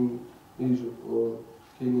orphanage in Egypt or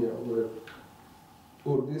Kenya or whatever.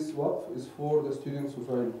 Or this waqf is for the students of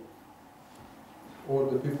ilm, or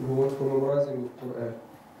the people who want for memorizing of Quran.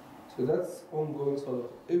 So that's ongoing salah.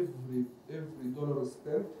 Every dollar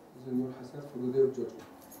spent is in your hasanat for the day of judgment.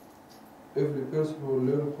 Every person who will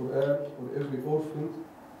learn Quran, or every orphan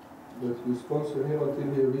that you sponsor him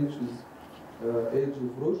until he reaches age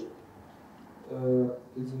of rushd,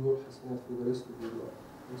 is in your hasanat for the rest of your life,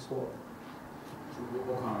 and so on.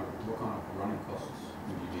 What kind of running costs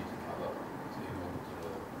would you need to cover in order to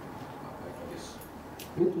pay for this?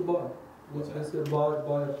 You need to buy. Let's say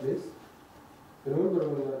buy a place. Remember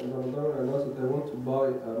when in Ramadan I announced that I want to buy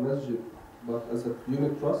a masjid, but as a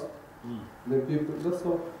unit trust, then people, that's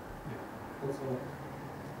all. That's all.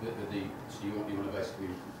 So you want to basically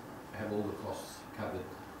have all the costs covered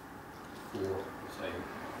for, say,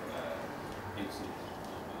 innocent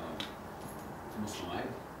Muslim aid,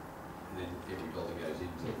 and then every dollar goes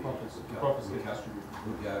into The profits would get go,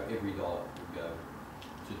 distributed. every dollar would go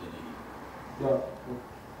to the needy. No.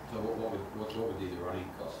 So what would be the running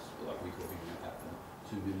costs? Like we're talking about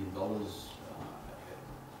 $2 million.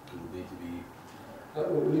 It would need to be.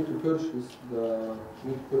 We need to purchase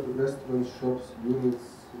restaurants, shops, units,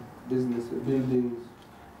 business, buildings,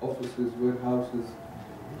 offices, warehouses.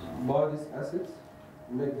 Buy these assets,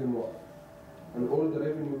 make them work, and all the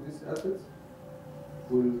revenue of these assets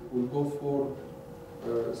will go for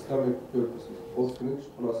Islamic purposes. Orphanage,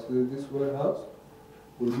 plus this warehouse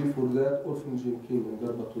will be for that orphanage in Kenya, in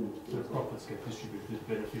Darbatul. The profits get distributed to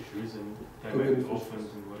beneficiaries and they To make beneficiaries. orphans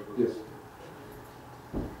and whatever. Yes.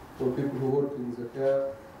 For people who work in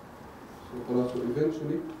Zakah, so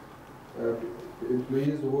eventually,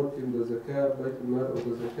 employees who work in the Zakah, Bayt al-Mal or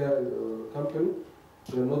the Zakah company,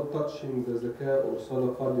 they are not touching the Zakah or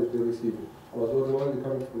Sadaqah that they receive. All the money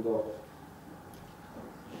coming from the office.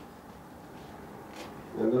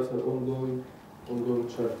 And that's an ongoing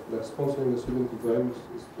charge, like sponsoring a student of ilm,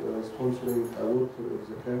 sponsoring a worker of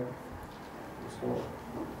Zakah, and so on.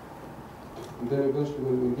 And then eventually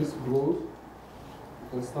when this grows,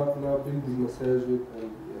 can start now building masajid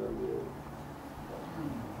and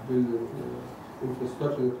building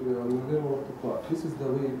infrastructure that we are within multiply. This is the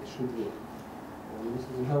way it should work. And this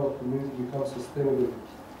is how a community becomes sustainable.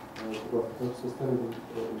 Sustainable.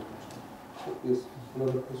 Yes,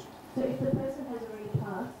 another question. So if the person has already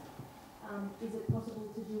passed, is it possible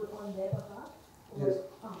to do it on their behalf? Or- Yes.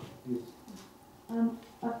 Oh. Yes.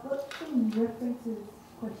 I've got some references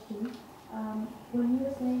questions. When you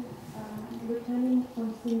were saying returning from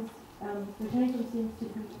sins to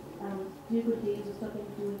do good deeds or stopping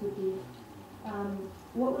doing good deeds,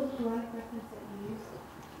 what was the Quranic reference that you used?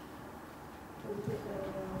 Was it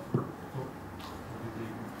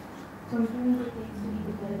from doing good deeds to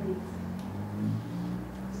do better deeds?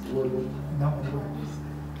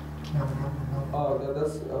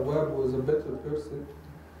 That's aware was a better person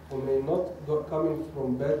who may not go coming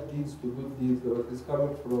from bad deeds to good deeds, but is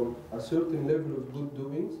coming from a certain level of good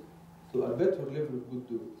doings to a better level of good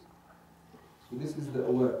doings. So this is the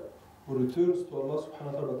aware who returns to Allah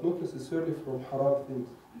subhanahu wa ta'ala, but not necessarily from haram things.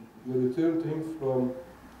 You return to Him from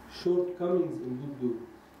shortcomings in good doings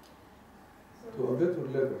to a better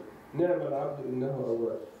level. نعم العبد إنه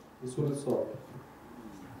أواب. بسورة الصاد.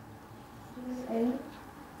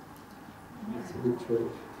 It's a big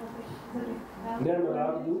challenge. نعم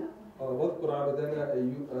العبد واذكر عبدنا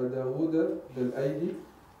داود ذا الأيدي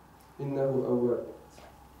إنه أواب.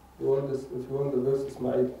 If you want the verse,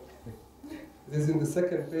 Ismail. It is in the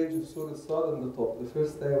second page of Surah Sad on the top. The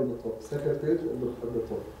first day on the top. Second page at the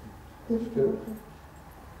top.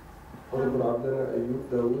 واذكر عبدنا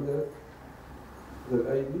داود ذا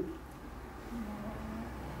الأيدي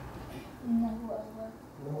إنه أواب.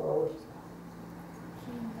 إنه أواب.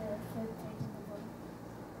 في the third page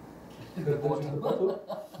in the bottom. Of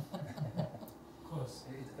course.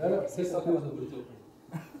 لا لا second page of the top.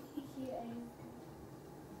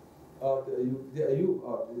 دي أيوب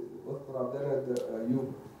واذكر عبدنا أيوب.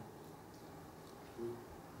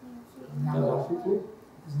 نعم فيكني؟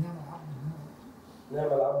 نعم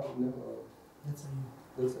العبد إنه أواب.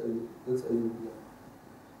 That's أيوب.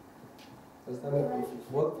 بس أنا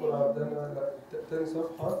واذكر عبدنا لا تاني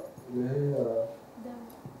صفحة اللي هي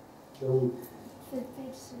داوود. في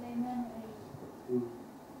البيج سليمان وأيوب.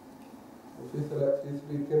 وفي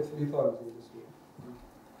كان 3 times in this one.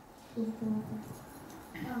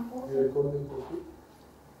 Also, You recording copy?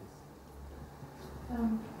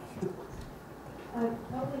 I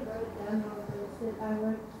probably wrote it down wrong, but it said I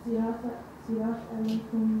wrote Sirat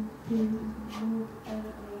alaykum fi Nur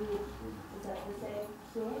al-Ayyub. Is that the same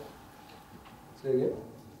surah? Say again?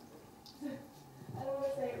 I don't want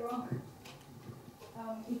to say it wrong.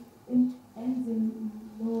 It ends in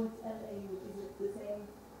Nur al-Ayyub. Is it the same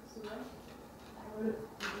surah? I wrote it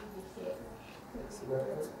in English.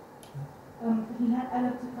 He had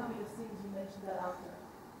Adam to cover your sins. You mentioned that after.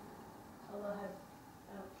 Allah had.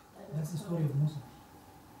 Adam That's the to story cover- of Musa.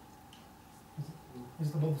 Is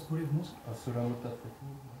it about the story of Musa?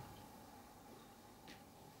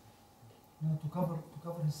 No, to cover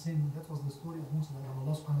his sin. That was the story of Musa. That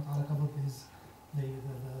Allah subhanahu wa ta'ala covered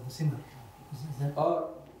the sinner. Is that?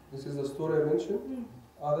 This is the story I mentioned.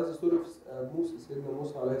 That's the story of Musa, Sayyidina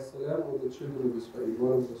Musa alayhi salam, with the children of Israel.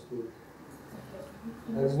 One of the stories.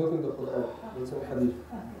 And it's not in the Quran. It's in Hadith.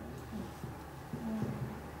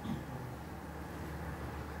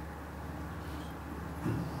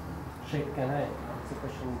 Sheikh, can I ask a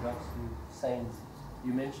question in regards to saints?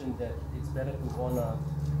 You mentioned that it's better to honor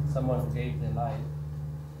someone who gave their life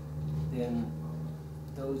than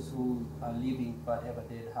those who are living but have a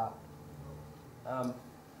dead heart.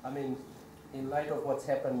 I mean, in light of what's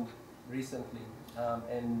happened recently,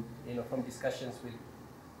 and from discussions with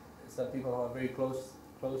some people who are very close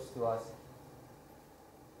to us,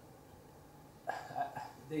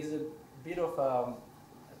 there's a bit of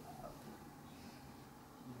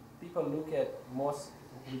people look at mosque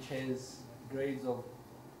which has graves of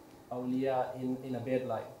awliya in a bad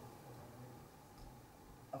light.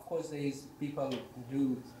 Of course, these people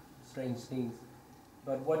do strange things,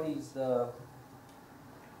 but what is the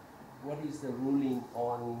ruling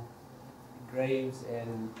on graves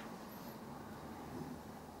and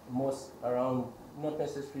mosque around? Not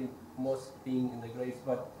necessarily mosque being in the graves,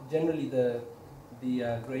 but generally the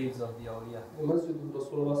graves of the awliya. The Masjid of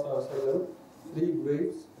Rasulullah sallallahu alaihi wasallam, 3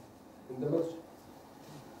 graves in the masjid.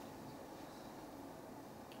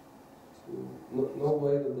 So no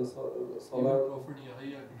way that the salah. property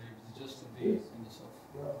area graves just to be in the south.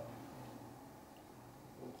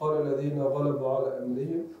 قال الذين غلبوا على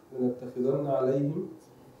أمرهم لنتخذن عليهم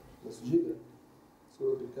مسجدا.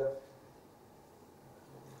 Surah Al-Kahf.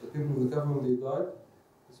 The people of the Kahf, when they died,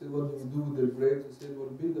 they said, what do we do with their graves? They said, we'll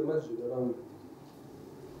build a masjid around it.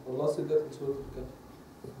 Allah said that in Surah Al-Kahf.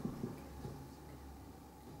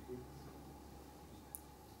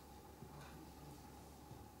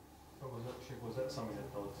 Was that something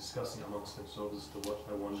that they were discussing amongst themselves as to what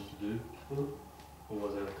they wanted to do? Or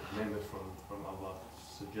was that a commandment from Allah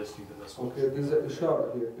suggesting that that's what? Okay, there's an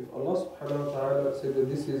ishara here. If Allah subhanahu wa ta'ala said that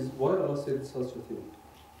this is, why Allah said such a thing?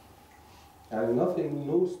 And nothing,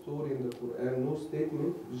 no story in the Quran, no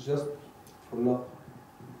statement, is just for nothing.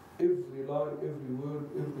 Every line, every word,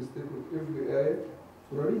 every statement, every ayah,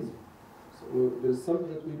 for a reason. So there's something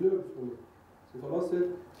that we learn from it. So if Allah said,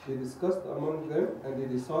 they discussed among them and they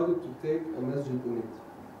decided to take a masjid on it.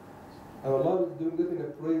 And Allah was doing that in a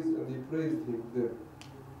praise, and they praised him then.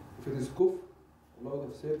 If it is kufr, Allah would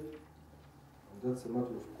have said, and that's a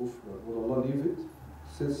matter of kufr. Would Allah leave it?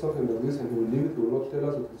 Said something like this and he will leave it, he will not tell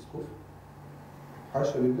us that it's kufr.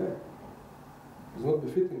 Hasha lillah. It's not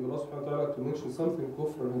befitting Allah subhanahu wa ta'ala to mention something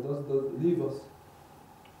kufr and he does leave us.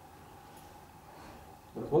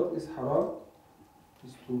 But what is haram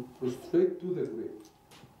is to prostrate to the grave.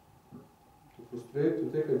 To prostrate, to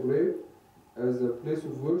take a grave as a place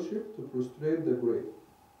of worship, to prostrate the grave.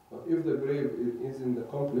 But if the grave is in the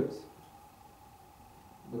complex,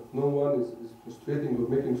 but no one is prostrating or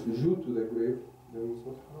making sujood to the grave, then it's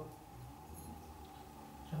not haram.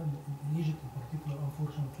 In Egypt in particular,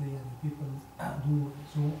 unfortunately, and people do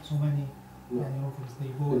so many things. They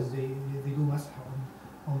go, they do masah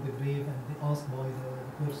on the grave and they ask by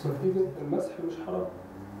the person. But even al-masah is haram.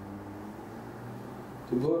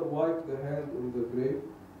 To go and wipe the hand on the grave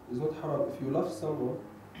is not haram. If you love someone,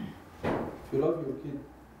 if you love your kid,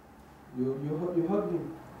 you hug him.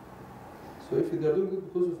 So if they are doing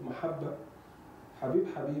it because of mahabba, Habib,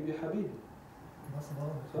 Habibi, Habibi. That's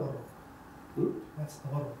tabarruk. That's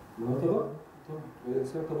tabarruk. ما هو تبرك.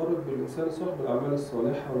 الإنسان تبرك بالإنسان الصالح بالأعمال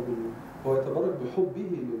الصالحة هو يتبرك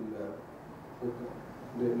بحبه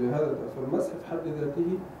لهذا. فالمسح في حد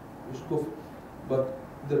ذاته مش كفر. But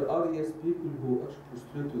there are yes people who actually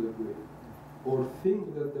prostrate to the grave or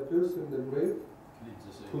think that the person in the grave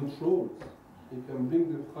controls. He can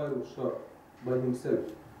bring them khayr or shar by himself,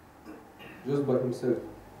 just by himself.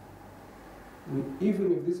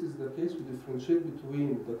 Even if this is the case, we differentiate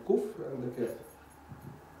between the kufr and the kafir.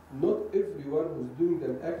 Not everyone who's doing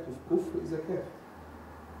an act of kufr is a kafir.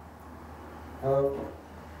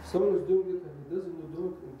 Someone is doing it and he doesn't do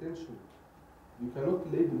it intentionally. You cannot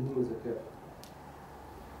label him as a kafir.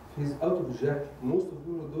 If he's out of jahl, most of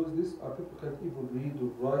people who do this are people who can't even read or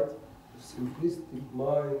write, simplistic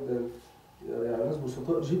mind, and ناس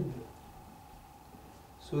بسطاء جدا.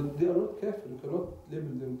 So they are not kafir, you cannot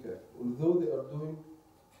label them kafir, although they are doing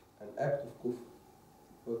an act of kufr.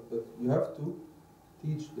 But you have to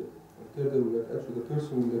teach them and tell them that actually the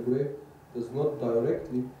person in the grave does not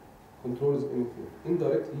directly control anything.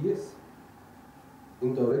 Indirectly, yes.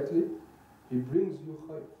 Indirectly, he brings you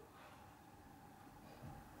khayr.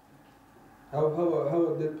 How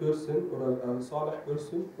a dead person or a salih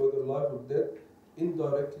person, whether alive or dead,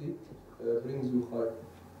 indirectly brings you khayr?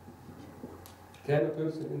 Can a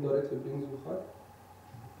person indirectly brings you khayr?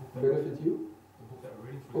 Benefit you? The book that we're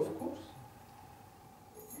reading for Of course.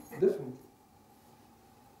 Definitely.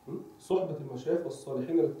 صحبة المشايخ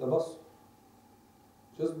والصالحين للتبصر.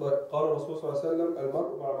 Just by قال الرسول صلى الله عليه وسلم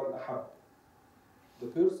المرء مع من أحب. The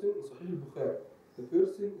person in Sahih al-Bukhari, the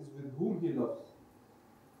person is with whom he loves.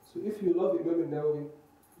 So if you love Imam al-Nawawi,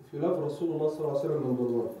 if you love Rasulullah صلى الله عليه وسلم number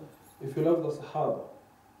one, if you love the Sahaba,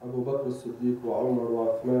 Abu Bakr as-Siddiq wa Umar wa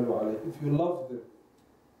Uthman wa Ali, if you love them,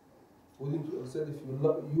 wouldn't you have said if you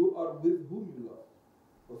love, you are with whom you love?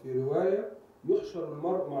 وفي رواية يحشر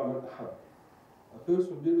المرء مع من أحب. A person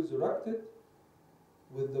will be resurrected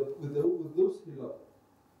with those he loves.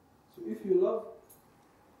 So if you love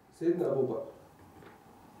Sayyidina Abu Bakr,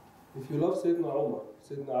 if you love Sayyidina Umar,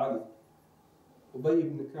 Sayyidina Ali, Ubay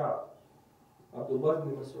ibn Ka'b, Abdullah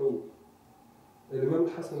ibn Mas'ud, Imam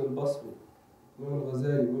Hassan al-Basri, Imam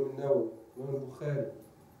al-Ghazali, Imam al-Nawawi, Imam al-Bukhari,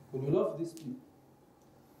 when you love these people,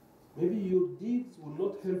 maybe your deeds will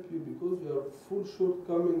not help you because you are full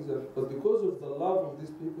shortcomings, but because of the love of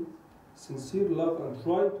these people, sincere love and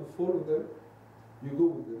trying to follow them, you go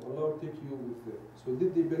with them. Allah will take you with them. So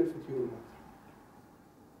did they benefit you or not?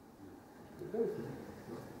 They benefit.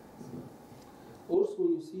 Also,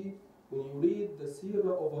 when you read the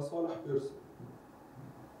seerah of a salih person,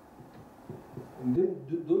 and then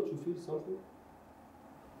don't you feel something?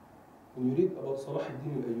 When you read about Salah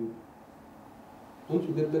ad-Din al-Ayyubi, don't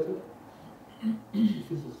you get better? You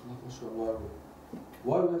feel that, mashallah.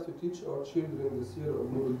 Why we have to teach our children the seerah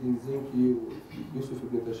of Nur al-Din Zinki, Yusuf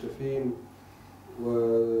ibn Tashafin,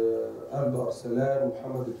 Alba Arsalan,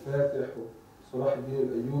 Muhammad al-Fatih, Salah al-Din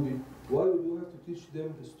al-Ayyubi. Why would you have to teach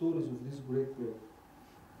them the stories of these great men?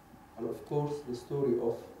 And of course, the story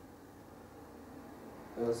of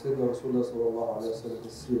Sayyidina Rasulullah sallallahu alayhi wa sallam,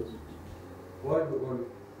 his seerah. Why?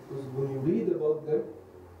 Because when you read about them,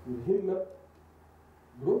 your himma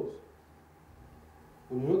grows.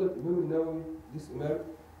 When you know that Imam al-Nawawi, this Imam,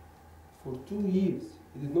 for 2 years,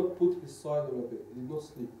 he did not put his side on a bed, he did not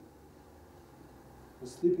sleep. He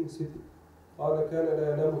was sleeping sitting. قال كان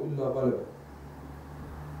لا ينام إلا غلبا.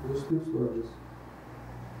 He sleeps like this.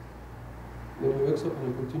 Then he wakes up and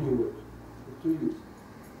he continues work for 2 years.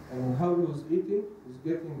 And how he was eating, he was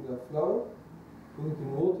getting the flour, put it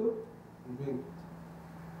in water, and drink it.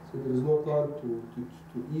 So there is no time to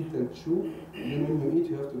eat and chew. And then when you eat,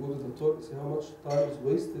 you have to go to the toilet. See how much time is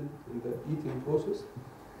wasted in the eating process.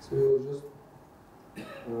 So he was just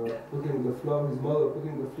putting the flour, his mother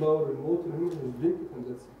putting the flour in water, and he was drinking it, and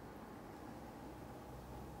that's it.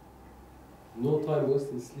 No time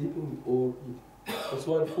wasted sleeping or eating. That's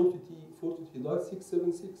why in 40 he died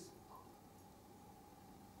 676.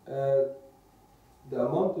 The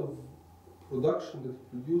amount of production that he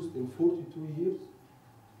produced in 42 years,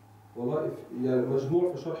 والله يعني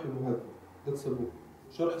مجموع في شرح المهذب. That's a book.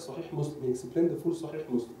 شرح صحيح مسلم. He explained the full صحيح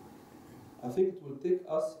Muslim. I think it will take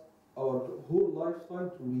us our whole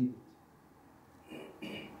lifetime to read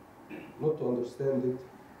it. Not to understand it,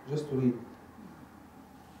 just to read it.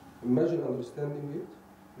 Imagine understanding it.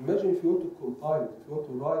 Imagine if you want to compile it, if you want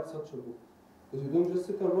to write such a book. Because you don't just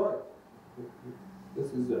sit and write.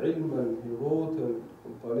 This is the ilm, and he wrote and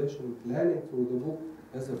compilation, planning for the book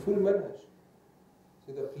as a full manhaj.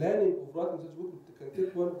 So the planning of writing such a book can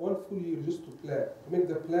take one full year just to plan, to make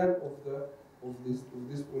the plan of this.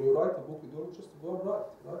 When you write a book, you don't just go and write,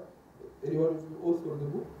 right? Anyone of you author the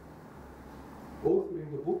book? Authoring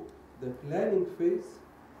the book, the planning phase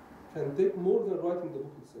can take more than writing the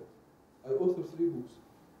book itself. I authored 3 books.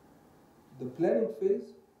 The planning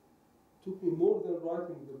phase took me more than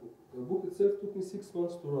writing the book. The book itself took me 6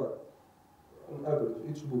 months to write, on average,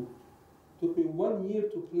 each book. It took me 1 year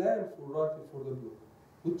to plan for writing for the book.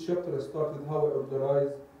 Which chapter I started, how I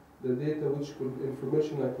organize the data, which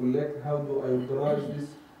information I collect, how do I organize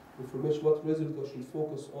this information, what result I should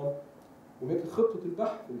focus on. We make a خطة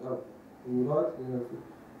البحث الآن. When you write, we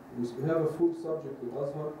have a full subject in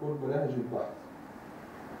Azhar called مناهج البحث.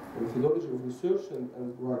 The methodology of research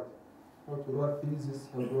and writing. How to write thesis,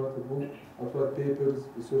 how to write a book, how to write papers,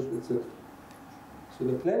 research, etc. So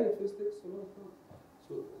the planning phase takes a long time.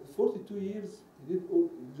 So 42 years, he did all,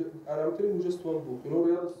 and I'm telling you just one book. You know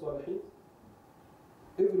Riyad al-Salihin?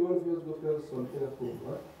 Every one of you has got Riyad al-Salihin at home,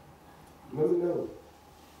 right? Imam al-Nawawi,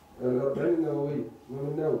 al-Arba'in al-Nawawi, Imam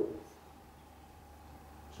al-Nawawi,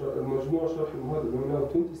 المجموع شرح المهذب, Imam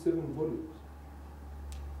al-Nawawi, 27 volumes.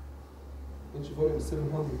 Each volume is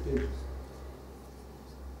 700 pages.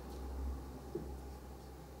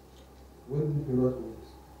 When did he write all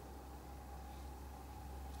this?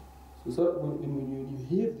 So when you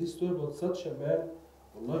hear this story about such a man,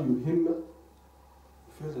 Allah, your himma,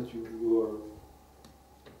 you feel that you are,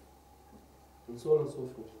 and so on and so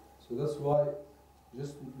forth. So that's why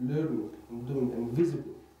just learning and doing and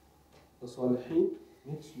visiting the Salihin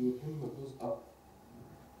makes your himma goes up.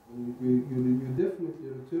 And you definitely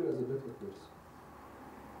return as a better person.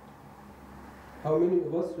 How many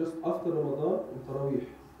of us just after Ramadan in Taraweeh,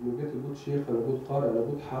 when you get a good sheikh and a good qari and a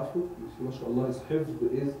good hafiz, you see, mashallah, his hifz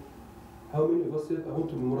is, how many of us said, I want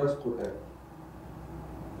to memorize Quran?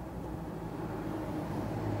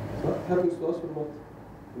 What happens to us or not?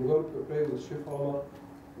 We go to pray with Sheikh Omar,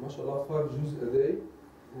 mashallah, 5 juz a day,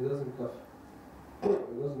 he doesn't kaf. He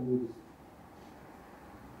doesn't do this.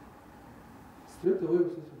 Straight away we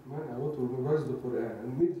say, man, I want to memorize the Quran.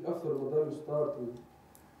 And immediately after Ramadan you start with,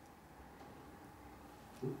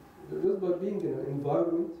 just by being in an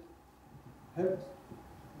environment helps.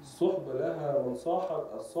 الصحبة لها من صاحب,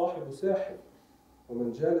 الصاحب ساحب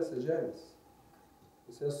ومن جالس جالس.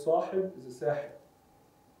 He says صاحب is a sahib.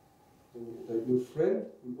 Your friend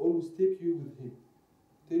will always take you with him.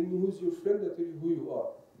 Tell me who's your friend, I tell you who you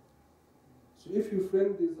are. So if your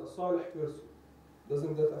friend is a salih person,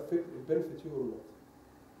 doesn't that affect, benefit you or not?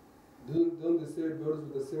 Don't they say birds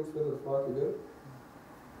with the same feather fly together?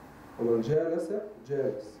 ومن جالس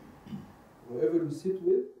جالس. Whoever you sit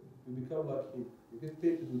with, you become like him. You get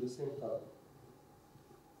painted with the same color.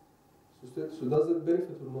 So does it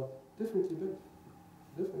benefit or not? Definitely benefit.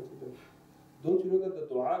 Definitely benefit. Don't you know that the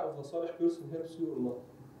dua of the salih person helps you or not?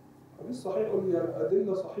 This صحيح يعني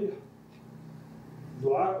أدلة صحيحة.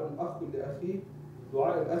 دعاء الأخ لأخيه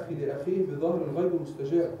دعاء الأخ لأخيه بظهر الغيب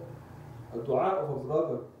مستجاب. A dua of a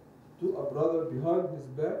brother to a brother behind his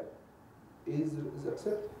back is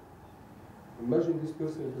accepted. Imagine this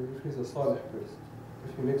person if he's a salih person,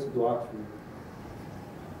 if he makes a dua for you.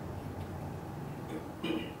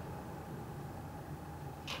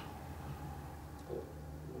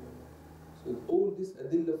 So all this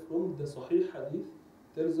adilla from the Sahih Hadith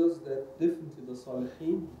tells us that definitely the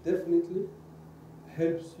Salihin definitely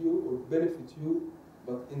helps you or benefit you,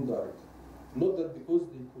 but indirectly. Not that because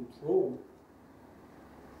they control,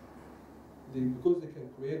 because they can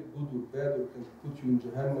create good or bad or can put you in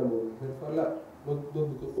Jahannam or in hellfire. Not because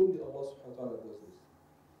only Allah subhanahu wa ta'ala does this.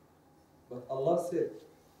 But Allah said,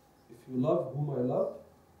 if you love whom I love,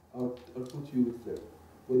 I'll put you with them.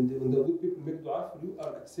 When the good people make dua for you,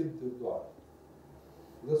 I'll accept their dua.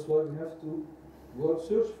 That's why we have to go and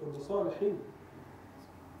search for the Salihin.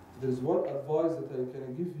 There's one advice that I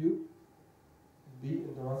can give you: be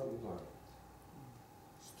in the right environment.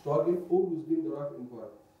 Struggle, always be in the right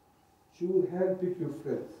environment. Choose, handpick your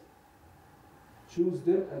friends. Choose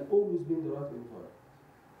them and always be in the right environment.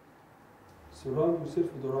 Surround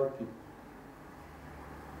yourself with the right people.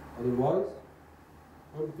 Otherwise,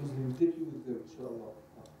 because they will take you with them, inshallah.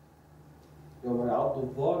 يوم يعض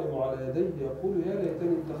الظالم على يديه يقول يا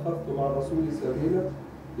ليتني اتخذت مع الرسول سبيلا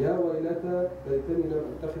يا ويلتى ليتني لم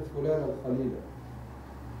اتخذ فلانا خليلا.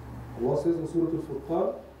 Allah says in Surah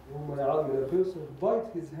Al-Furqan, يوم يعض, when a person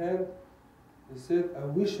bite his hand, he said, I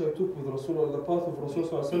wish I took with Rasulullah, the path of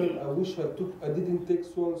Rasulullah, I wish I didn't take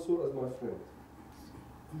so and so as my friend.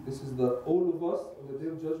 This is the all of us on the day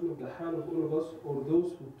of judgment, the hand of all of us, or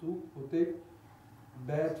those who take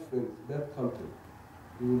bad friends, bad company.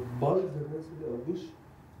 You will bite their hands and say, I wish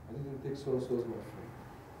I didn't take so and so as my friend.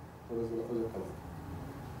 Or as another company.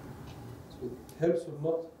 So it helps or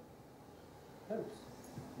not? Helps.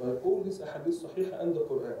 By all these ahadith sahih and the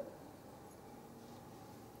Quran.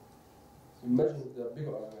 Imagine the big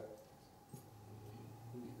ulama.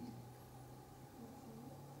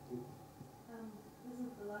 This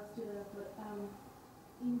is the last two that I've put.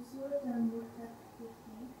 In Surah Al-Mulk 15,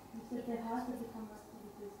 you said their hearts have become rusty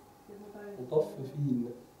because there's no barrier.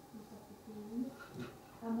 مطففين.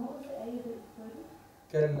 What was the ayah that you quoted?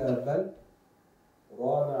 كلا بل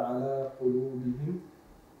ران على قلوبهم.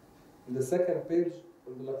 In the second page,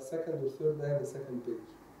 on the second or third ayah, the second page.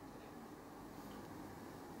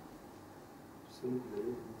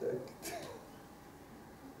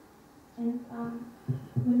 And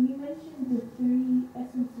when you mentioned the three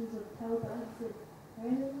essences of Tawbah, you said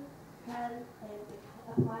ilm, hal, and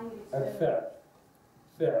applying it externally.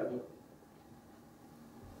 الفعل.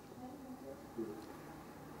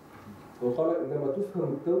 وقال إنما تفهم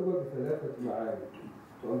التوبة بثلاثة معاني.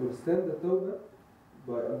 To understand the Tawbah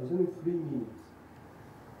by understanding three meanings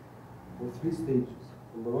or three stages.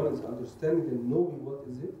 Number one is understanding and knowing what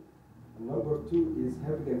is it. And number two is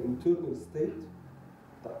having an internal state,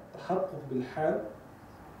 تحقق بالحال.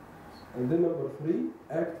 And then number three,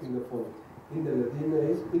 acting upon it.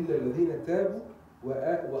 إلا الذين تابوا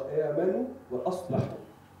وآمنوا وأصلحوا.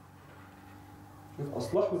 شوف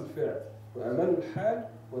أصلحوا الفعل وآمنوا الحال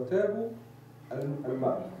وتابوا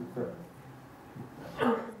المعنى الفعل.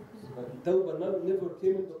 التوبة never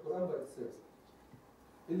came in the Quran by itself.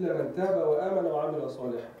 إلا من تاب وآمن وعمل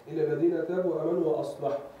صالحا. إلا الذين تابوا وآمنوا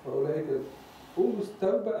وأصلحوا فأولئك. Always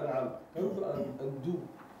توبة and عمل. توبة and do.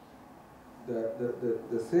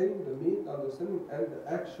 The same, the mean, understanding, and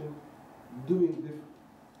the action doing different.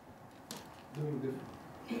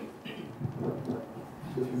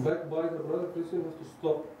 So if you backbite a brother Christian, you have to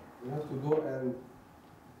stop. You have to go and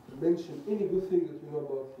mention any good thing that you know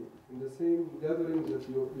about him. In the same gathering that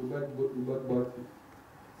you backbite him.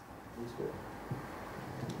 That's it.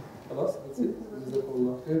 خلاص, that's it. جزاكم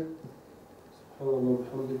الله خير. سبحان الله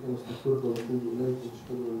وبحمدك نستغفرك ونتوب إليك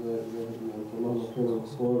ونشهد أن لا إله إلا أنت اللهم كان من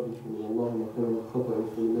الصواب من الله ما كان من خطأ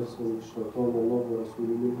من نفس من الشيطان والله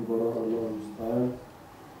ورسوله منه براء الله المستعان.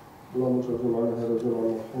 اللهم اجعل جمعنا هذا جمعا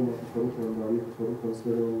مرحوما تفرقنا من بعده تفرقا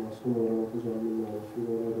سالما معصوما ولا تجعل منا ولا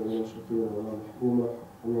فينا ولا دعوانا شقيا ولا محروما.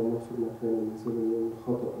 اللهم اغفر ما كان من سلم ومن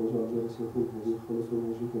خطأ واجعل جلسته به خلصا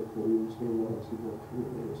وجهك الكريم صلى الله عليه وسلم.